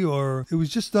voluntarily, or it was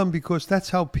just done because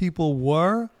that's how people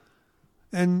were.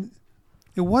 And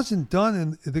it wasn't done,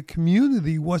 and the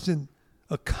community wasn't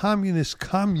a communist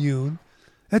commune.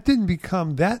 That didn't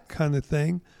become that kind of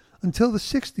thing until the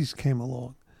 60s came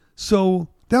along. So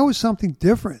that was something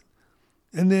different.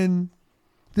 And then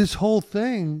this whole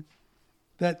thing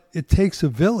that it takes a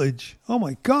village, oh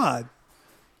my God.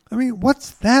 I mean,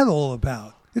 what's that all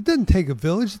about? It doesn't take a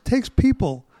village. It takes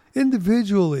people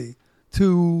individually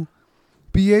to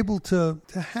be able to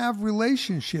have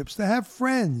relationships, to have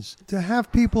friends, to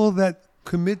have people that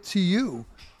commit to you.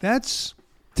 That's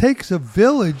takes a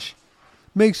village,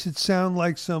 makes it sound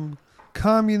like some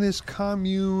communist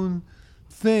commune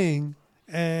thing,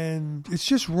 and it's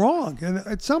just wrong. And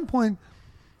at some point,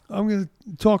 I'm going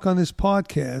to talk on this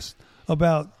podcast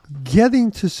about getting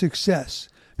to success.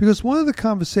 Because one of the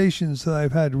conversations that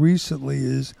I've had recently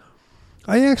is,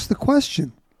 I asked the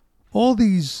question, all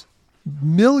these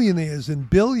millionaires and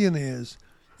billionaires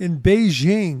in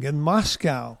Beijing and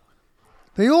Moscow,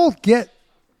 they all get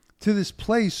to this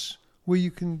place where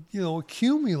you can,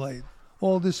 accumulate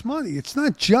all this money. It's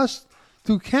not just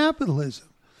through capitalism.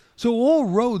 So all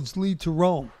roads lead to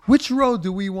Rome. Which road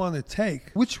do we want to take?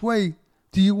 Which way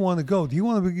do you want to go? Do you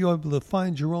want to be able to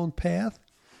find your own path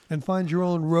and find your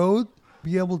own road?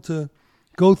 Be able to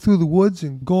go through the woods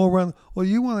and go around, or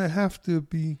you want to have to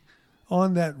be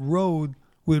on that road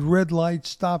with red lights,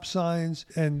 stop signs,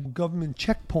 and government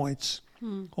checkpoints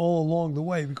all along the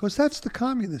way, because that's the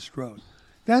communist road.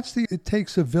 That's the it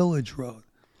takes a village road.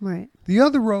 Right. The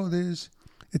other road is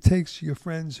it takes your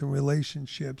friends and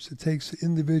relationships. It takes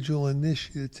individual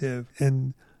initiative,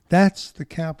 and that's the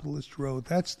capitalist road.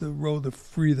 That's the road of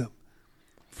freedom,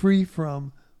 free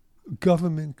from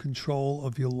government control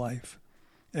of your life.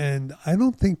 And I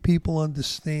don't think people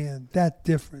understand that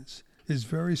difference is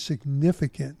very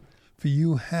significant for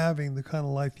you having the kind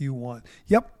of life you want.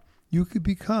 Yep, you could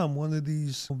become one of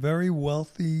these very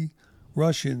wealthy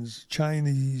Russians,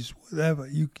 Chinese, whatever.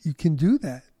 You can do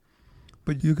that.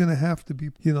 But you're going to have to be,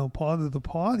 part of the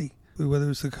party. Whether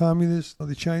it's the communist or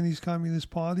the Chinese Communist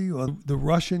Party or the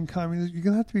Russian Communist, you're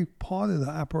going to have to be part of the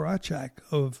apparatchik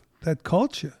of that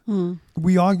culture.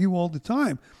 We argue all the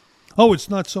time. Oh, it's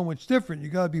not so much different. You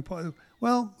got to be part of.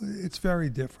 Well, it's very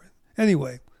different.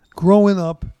 Anyway, growing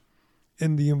up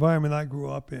in the environment I grew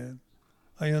up in,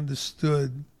 I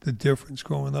understood the difference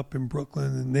growing up in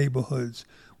Brooklyn and neighborhoods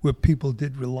where people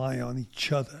did rely on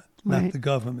each other, not the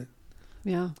government.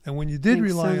 Yeah. And when you did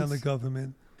Makes rely sense. on the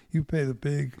government, you paid a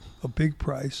big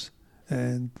price.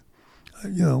 And,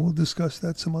 we'll discuss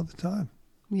that some other time.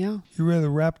 Yeah. You ready to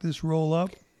wrap this roll up?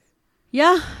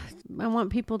 Yeah. I want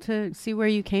people to see where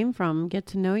you came from, get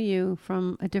to know you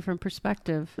from a different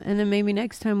perspective. And then maybe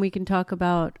next time we can talk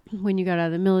about when you got out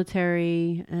of the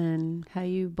military and how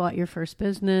you bought your first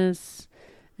business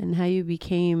and how you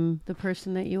became the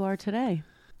person that you are today.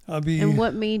 And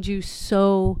what made you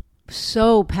so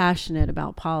passionate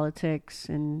about politics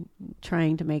and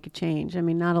trying to make a change. I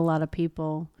mean, not a lot of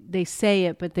people, they say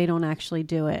it, but they don't actually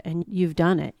do it. And you've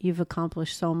done it. You've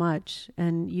accomplished so much,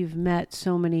 and you've met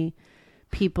so many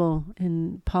people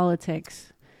in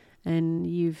politics, and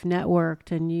you've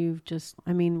networked, and you've just,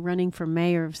 running for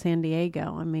mayor of San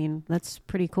Diego. That's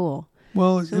pretty cool.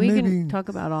 Well, so we can talk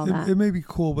about all that. It may be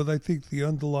cool, but I think the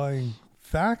underlying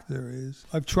factor is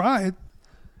I've tried,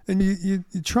 and you're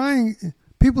trying.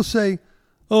 People say,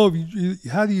 oh,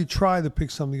 how do you try to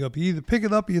pick something up? You either pick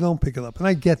it up or you don't pick it up. And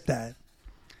I get that.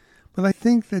 But I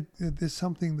think that there's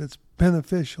something that's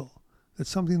beneficial. There's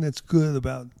something that's good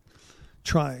about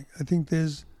trying. I think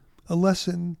there's a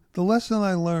lesson. The lesson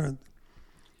I learned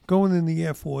going in the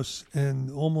Air Force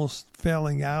and almost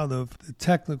failing out of the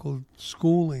technical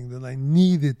schooling that I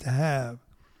needed to have,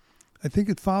 I think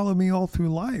it followed me all through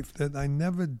life, that I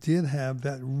never did have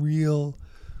that real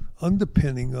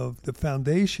underpinning of the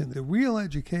foundation, the real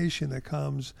education that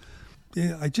comes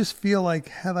I just feel like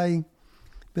had I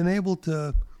been able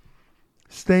to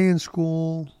stay in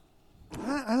school,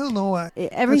 I don't know.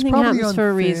 Everything happens for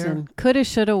a reason. Coulda,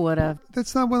 shoulda, woulda.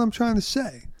 That's not what I'm trying to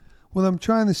say. What I'm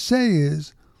trying to say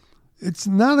is it's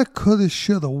not a coulda,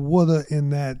 shoulda, woulda in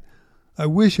that I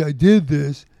wish I did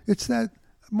this. It's that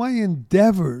my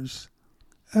endeavors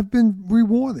have been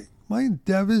rewarding. My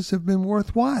endeavors have been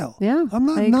worthwhile. Yeah, I'm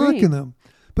not I agree. knocking them.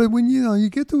 But when you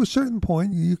get to a certain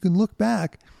point, you can look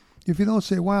back. If you don't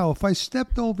say, wow, if I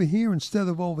stepped over here instead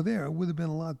of over there, it would have been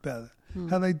a lot better.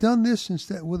 Had I done this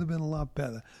instead, it would have been a lot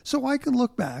better. So I can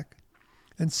look back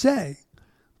and say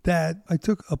that I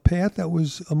took a path that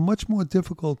was a much more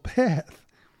difficult path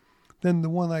than the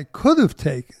one I could have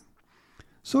taken.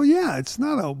 So yeah, it's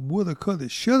not a woulda, coulda,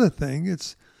 shoulda thing.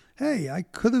 It's, hey, I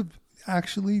could have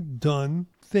actually done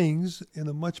things in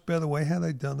a much better way had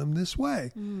I done them this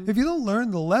way. If you don't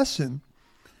learn the lesson,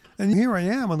 and here I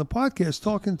am on the podcast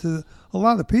talking to a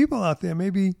lot of people out there,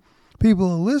 maybe people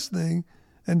are listening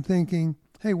and thinking,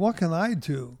 hey, what can I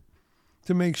do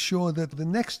to make sure that the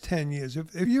next 10 years,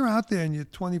 if you're out there and you're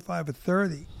 25 or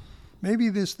 30, maybe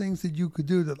there's things that you could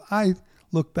do that I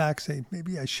look back say,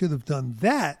 maybe I should have done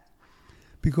that,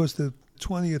 because the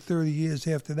 20 or 30 years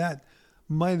after that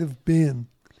might have been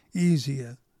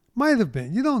easier. Might have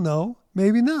been. You don't know.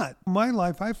 Maybe not. In my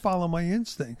life, I follow my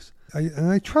instincts. And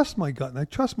I trust my gut and I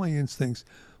trust my instincts.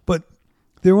 But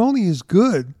they're only as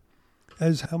good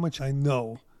as how much I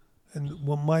know. And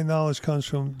my knowledge comes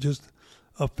from just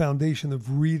a foundation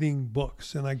of reading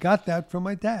books. And I got that from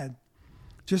my dad.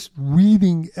 Just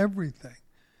reading everything.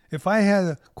 If I had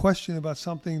a question about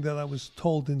something that I was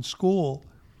told in school,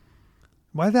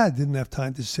 my dad didn't have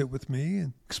time to sit with me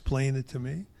and explain it to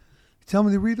me. He'd tell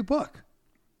me to read a book.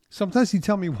 Sometimes he'd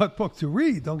tell me what book to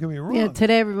read. Don't get me wrong. Yeah,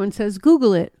 today everyone says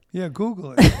Google it. Yeah,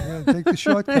 Google it. Yeah, take the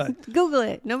shortcut. Google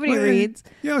it. Nobody reads.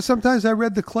 Sometimes I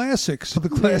read the classics, the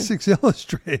Classics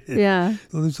Illustrated. Yeah.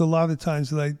 So there's a lot of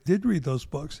times that I did read those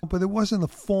books, but it wasn't a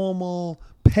formal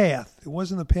path. It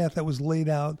wasn't a path that was laid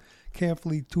out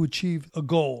carefully to achieve a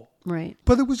goal. Right.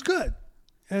 But it was good.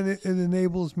 And it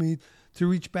enables me to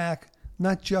reach back,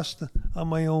 not just on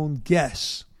my own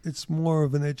guess. It's more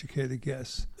of an educated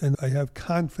guess. And I have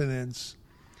confidence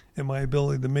in my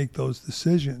ability to make those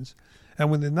decisions.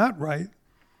 And when they're not right,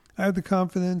 I have the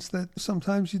confidence that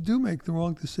sometimes you do make the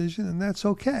wrong decision, and that's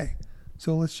okay.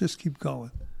 So let's just keep going.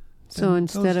 So And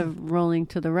instead of rolling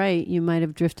to the right, you might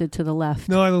have drifted to the left.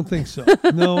 No, I don't think so.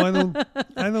 No, I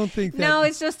don't think that. No,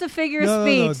 it's just a figure No, of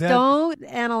no, speech. that- Don't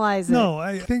analyze it. No,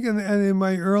 I think in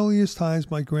my earliest times,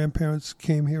 my grandparents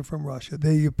came here from Russia.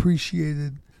 They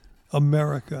appreciated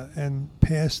America and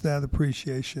passed that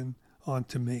appreciation on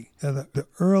to me. At the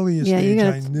earliest age,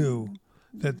 I knew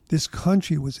that this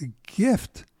country was a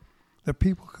gift that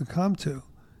people could come to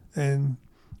and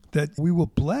that we were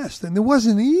blessed. And it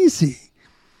wasn't easy.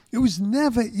 It was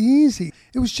never easy.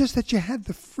 It was just that you had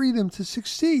the freedom to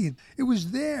succeed. It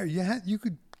was there. You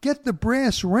could get the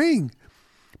brass ring,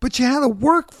 but you had to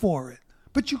work for it.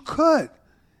 But you could.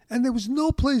 And there was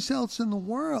no place else in the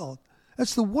world.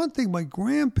 That's the one thing my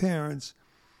grandparents,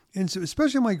 and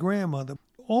especially my grandmother,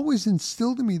 always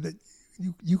instilled in me, that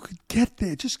you could get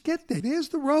there. Just get there. There's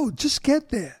the road. Just get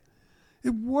there.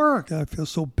 It worked. I feel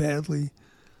so badly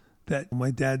that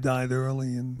my dad died early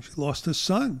and she lost her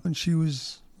son when she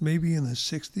was maybe in her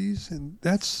 60s. And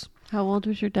that's... How old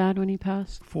was your dad when he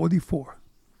passed? 44.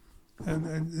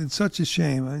 And it's such a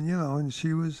shame. And,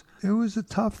 and it was a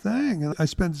tough thing. And I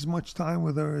spent as much time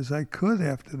with her as I could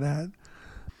after that.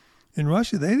 In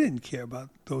Russia, they didn't care about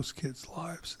those kids'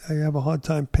 lives. I have a hard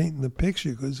time painting the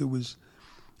picture because it was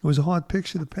a hard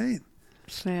picture to paint.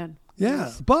 Sad. Yeah,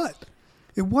 yes. But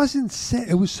it wasn't sad.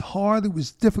 It was hard. It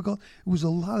was difficult. It was a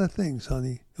lot of things,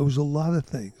 honey. It was a lot of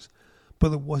things.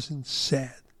 But it wasn't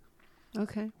sad.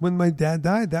 Okay. When my dad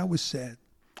died, that was sad.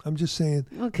 I'm just saying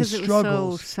because the it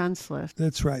struggles. was so senseless.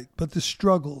 That's right. But the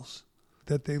struggles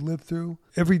that they lived through,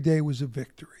 every day was a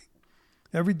victory.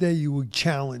 Every day you were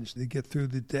challenged to get through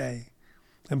the day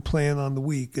and plan on the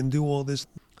week and do all this,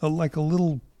 like a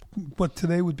little, what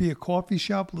today would be a coffee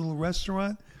shop, a little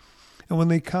restaurant. And when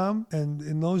they come, and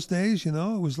in those days, it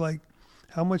was like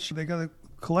how much they got to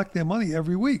collect their money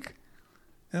every week.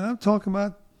 And I'm talking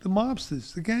about the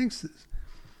mobsters, the gangsters.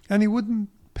 And he wouldn't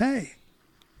pay.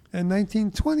 In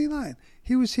 1929,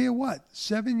 he was here,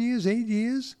 7 years, 8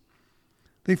 years?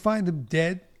 They find him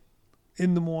dead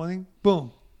in the morning.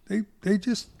 Boom.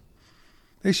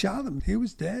 They shot him. He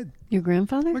was dead. Your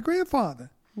grandfather? My grandfather.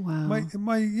 Wow.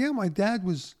 My dad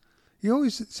was, he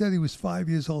always said he was 5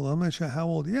 years old. I'm not sure how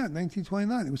old. Yeah,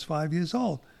 1929, he was 5 years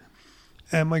old.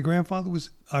 And my grandfather was,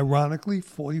 ironically,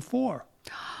 44.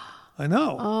 I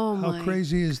know. Oh, How my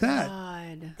crazy is that?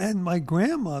 God. And my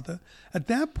grandmother, at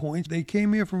that point, they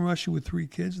came here from Russia with 3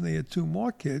 kids, and they had 2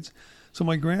 more kids. So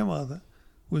my grandmother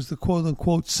was the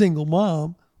quote-unquote single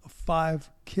mom of 5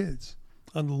 kids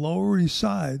on the Lower East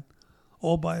Side,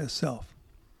 all by herself.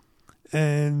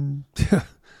 And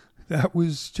that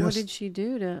was just... What did she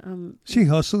do to... She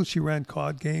hustled. She ran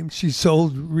card games. She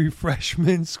sold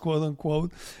refreshments,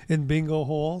 quote-unquote, in bingo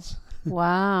halls.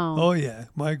 Wow. Oh, yeah.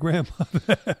 My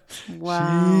grandmother.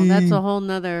 Wow. That's a whole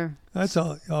nother... That's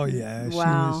all. Oh, yeah.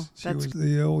 Wow. She was.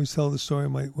 They always tell the story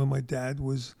when my dad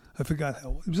was... I forgot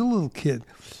how... He was a little kid.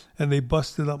 And they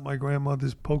busted up my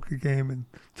grandmother's poker game and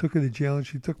took her to jail. And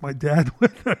she took my dad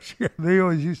with her. They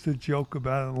always used to joke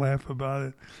about it and laugh about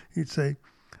it. He'd say,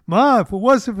 "Ma, if it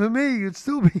wasn't for me, you'd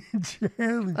still be in jail."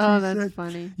 And Oh, she that's said,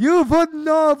 funny. "You wouldn't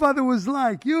know what it was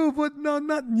like. You wouldn't know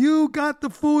nothing. You got the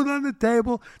food on the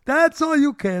table. That's all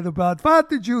you cared about. What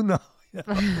did you know?"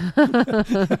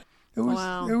 It was,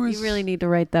 Wow. It was, You really need to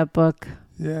write that book.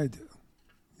 Yeah, I do.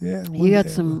 Yeah. one You got day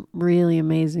I some really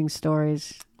amazing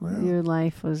stories. Well. Your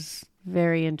life was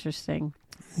very interesting.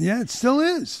 will. Yeah, it still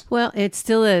is. Well, it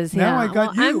still is. Now yeah. I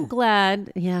got Well, you. I'm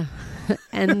glad. Yeah.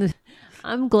 And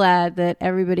I'm glad that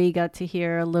everybody got to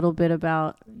hear a little bit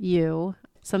about you,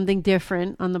 something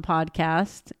different on the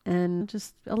podcast. And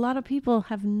just a lot of people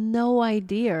have no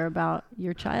idea about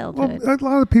your Well, childhood. a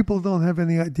lot of people don't have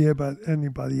any idea about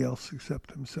anybody else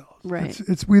except themselves. Right.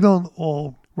 It's we don't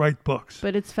all write books.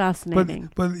 But it's fascinating.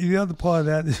 But the other part of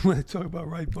that is when I talk about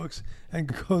write books and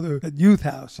go to a youth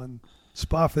house on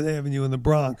Spofford Avenue in the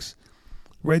Bronx,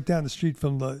 right down the street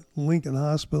from the Lincoln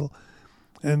Hospital.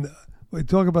 And we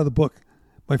talk about the book.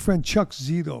 My friend Chuck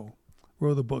Zito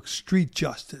wrote a book, Street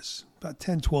Justice, about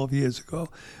 10, 12 years ago.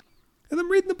 And I'm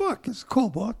reading the book. It's a cool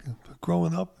book.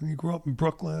 Growing up, and he grew up in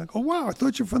Brooklyn. I go, "Wow, I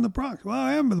thought you're from the Bronx." "Well,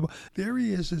 I am. There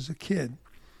he is as a kid.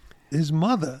 His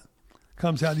mother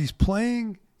comes out. He's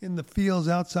playing in the fields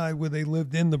outside where they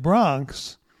lived in the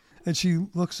Bronx. And she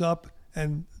looks up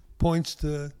and points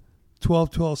to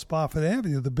 1212 Spofford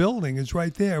Avenue. The building is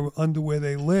right there under where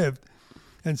they lived.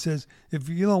 And says, "If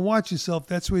you don't watch yourself,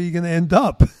 that's where you're going to end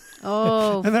up."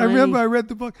 Oh, And I funny. remember I read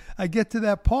the book. I get to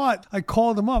that part. I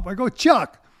called him up. I go,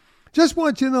 "Chuck, just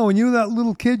want you to know, when you were that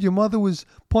little kid, your mother was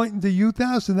pointing to youth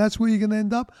house, and that's where you're going to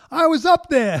end up. I was up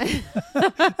there."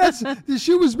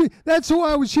 She was me. That's who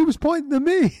I was. She was pointing to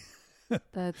me.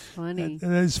 That's funny.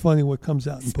 And it's funny what comes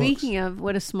out in Speaking of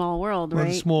what a small world, What a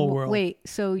right? small world. Wait,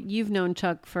 so you've known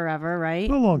Chuck forever, right?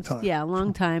 books. A long time. Yeah, a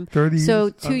long time. 30 So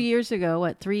years. 2 years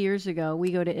ago, 3 years ago,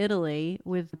 we go to Italy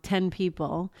with 10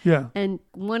 people. Yeah. And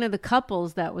one of the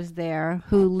couples that was there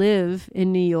who live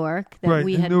in New York that Right,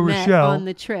 we in had New met Rochelle. on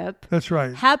the trip That's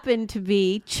right. happened to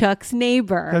be Chuck's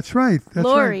neighbor. That's right. That's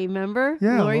Lori, right. remember?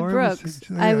 Yeah, Lori Lori was- Brooks.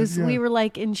 yeah. We were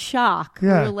like in shock.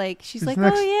 Yeah. We were like, she's It's like,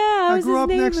 next- "Oh yeah, I was grew his up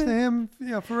neighbor." next to him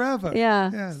forever. Yeah.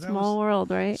 that Small was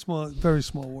world, right? small, very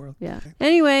small world. Yeah.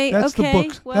 Anyway, That's okay. the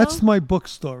book. Well, That's my book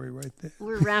story right there.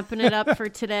 we're wrapping it up for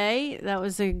today. That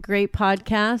was a great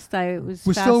podcast.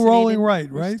 We're still rolling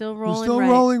right, We're right? still rolling We're still right.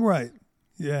 rolling right.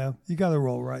 Yeah, you got to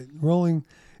roll right. Rolling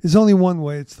is only one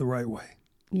way. It's the right way.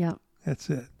 Yeah. That's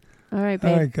it. All right,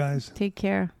 babe. All right, guys. Take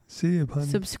care. See you, honey.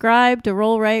 Subscribe to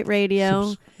Roll Right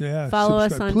Radio. Follow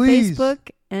us subscribe. on Please.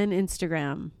 Facebook and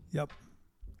Instagram. Yep.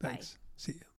 Thanks.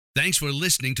 See you. Thanks for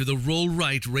listening to the Roll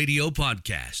Right Radio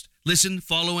podcast. Listen,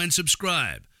 follow, and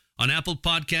subscribe on Apple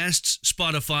Podcasts,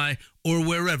 Spotify, or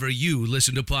wherever you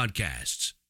listen to podcasts.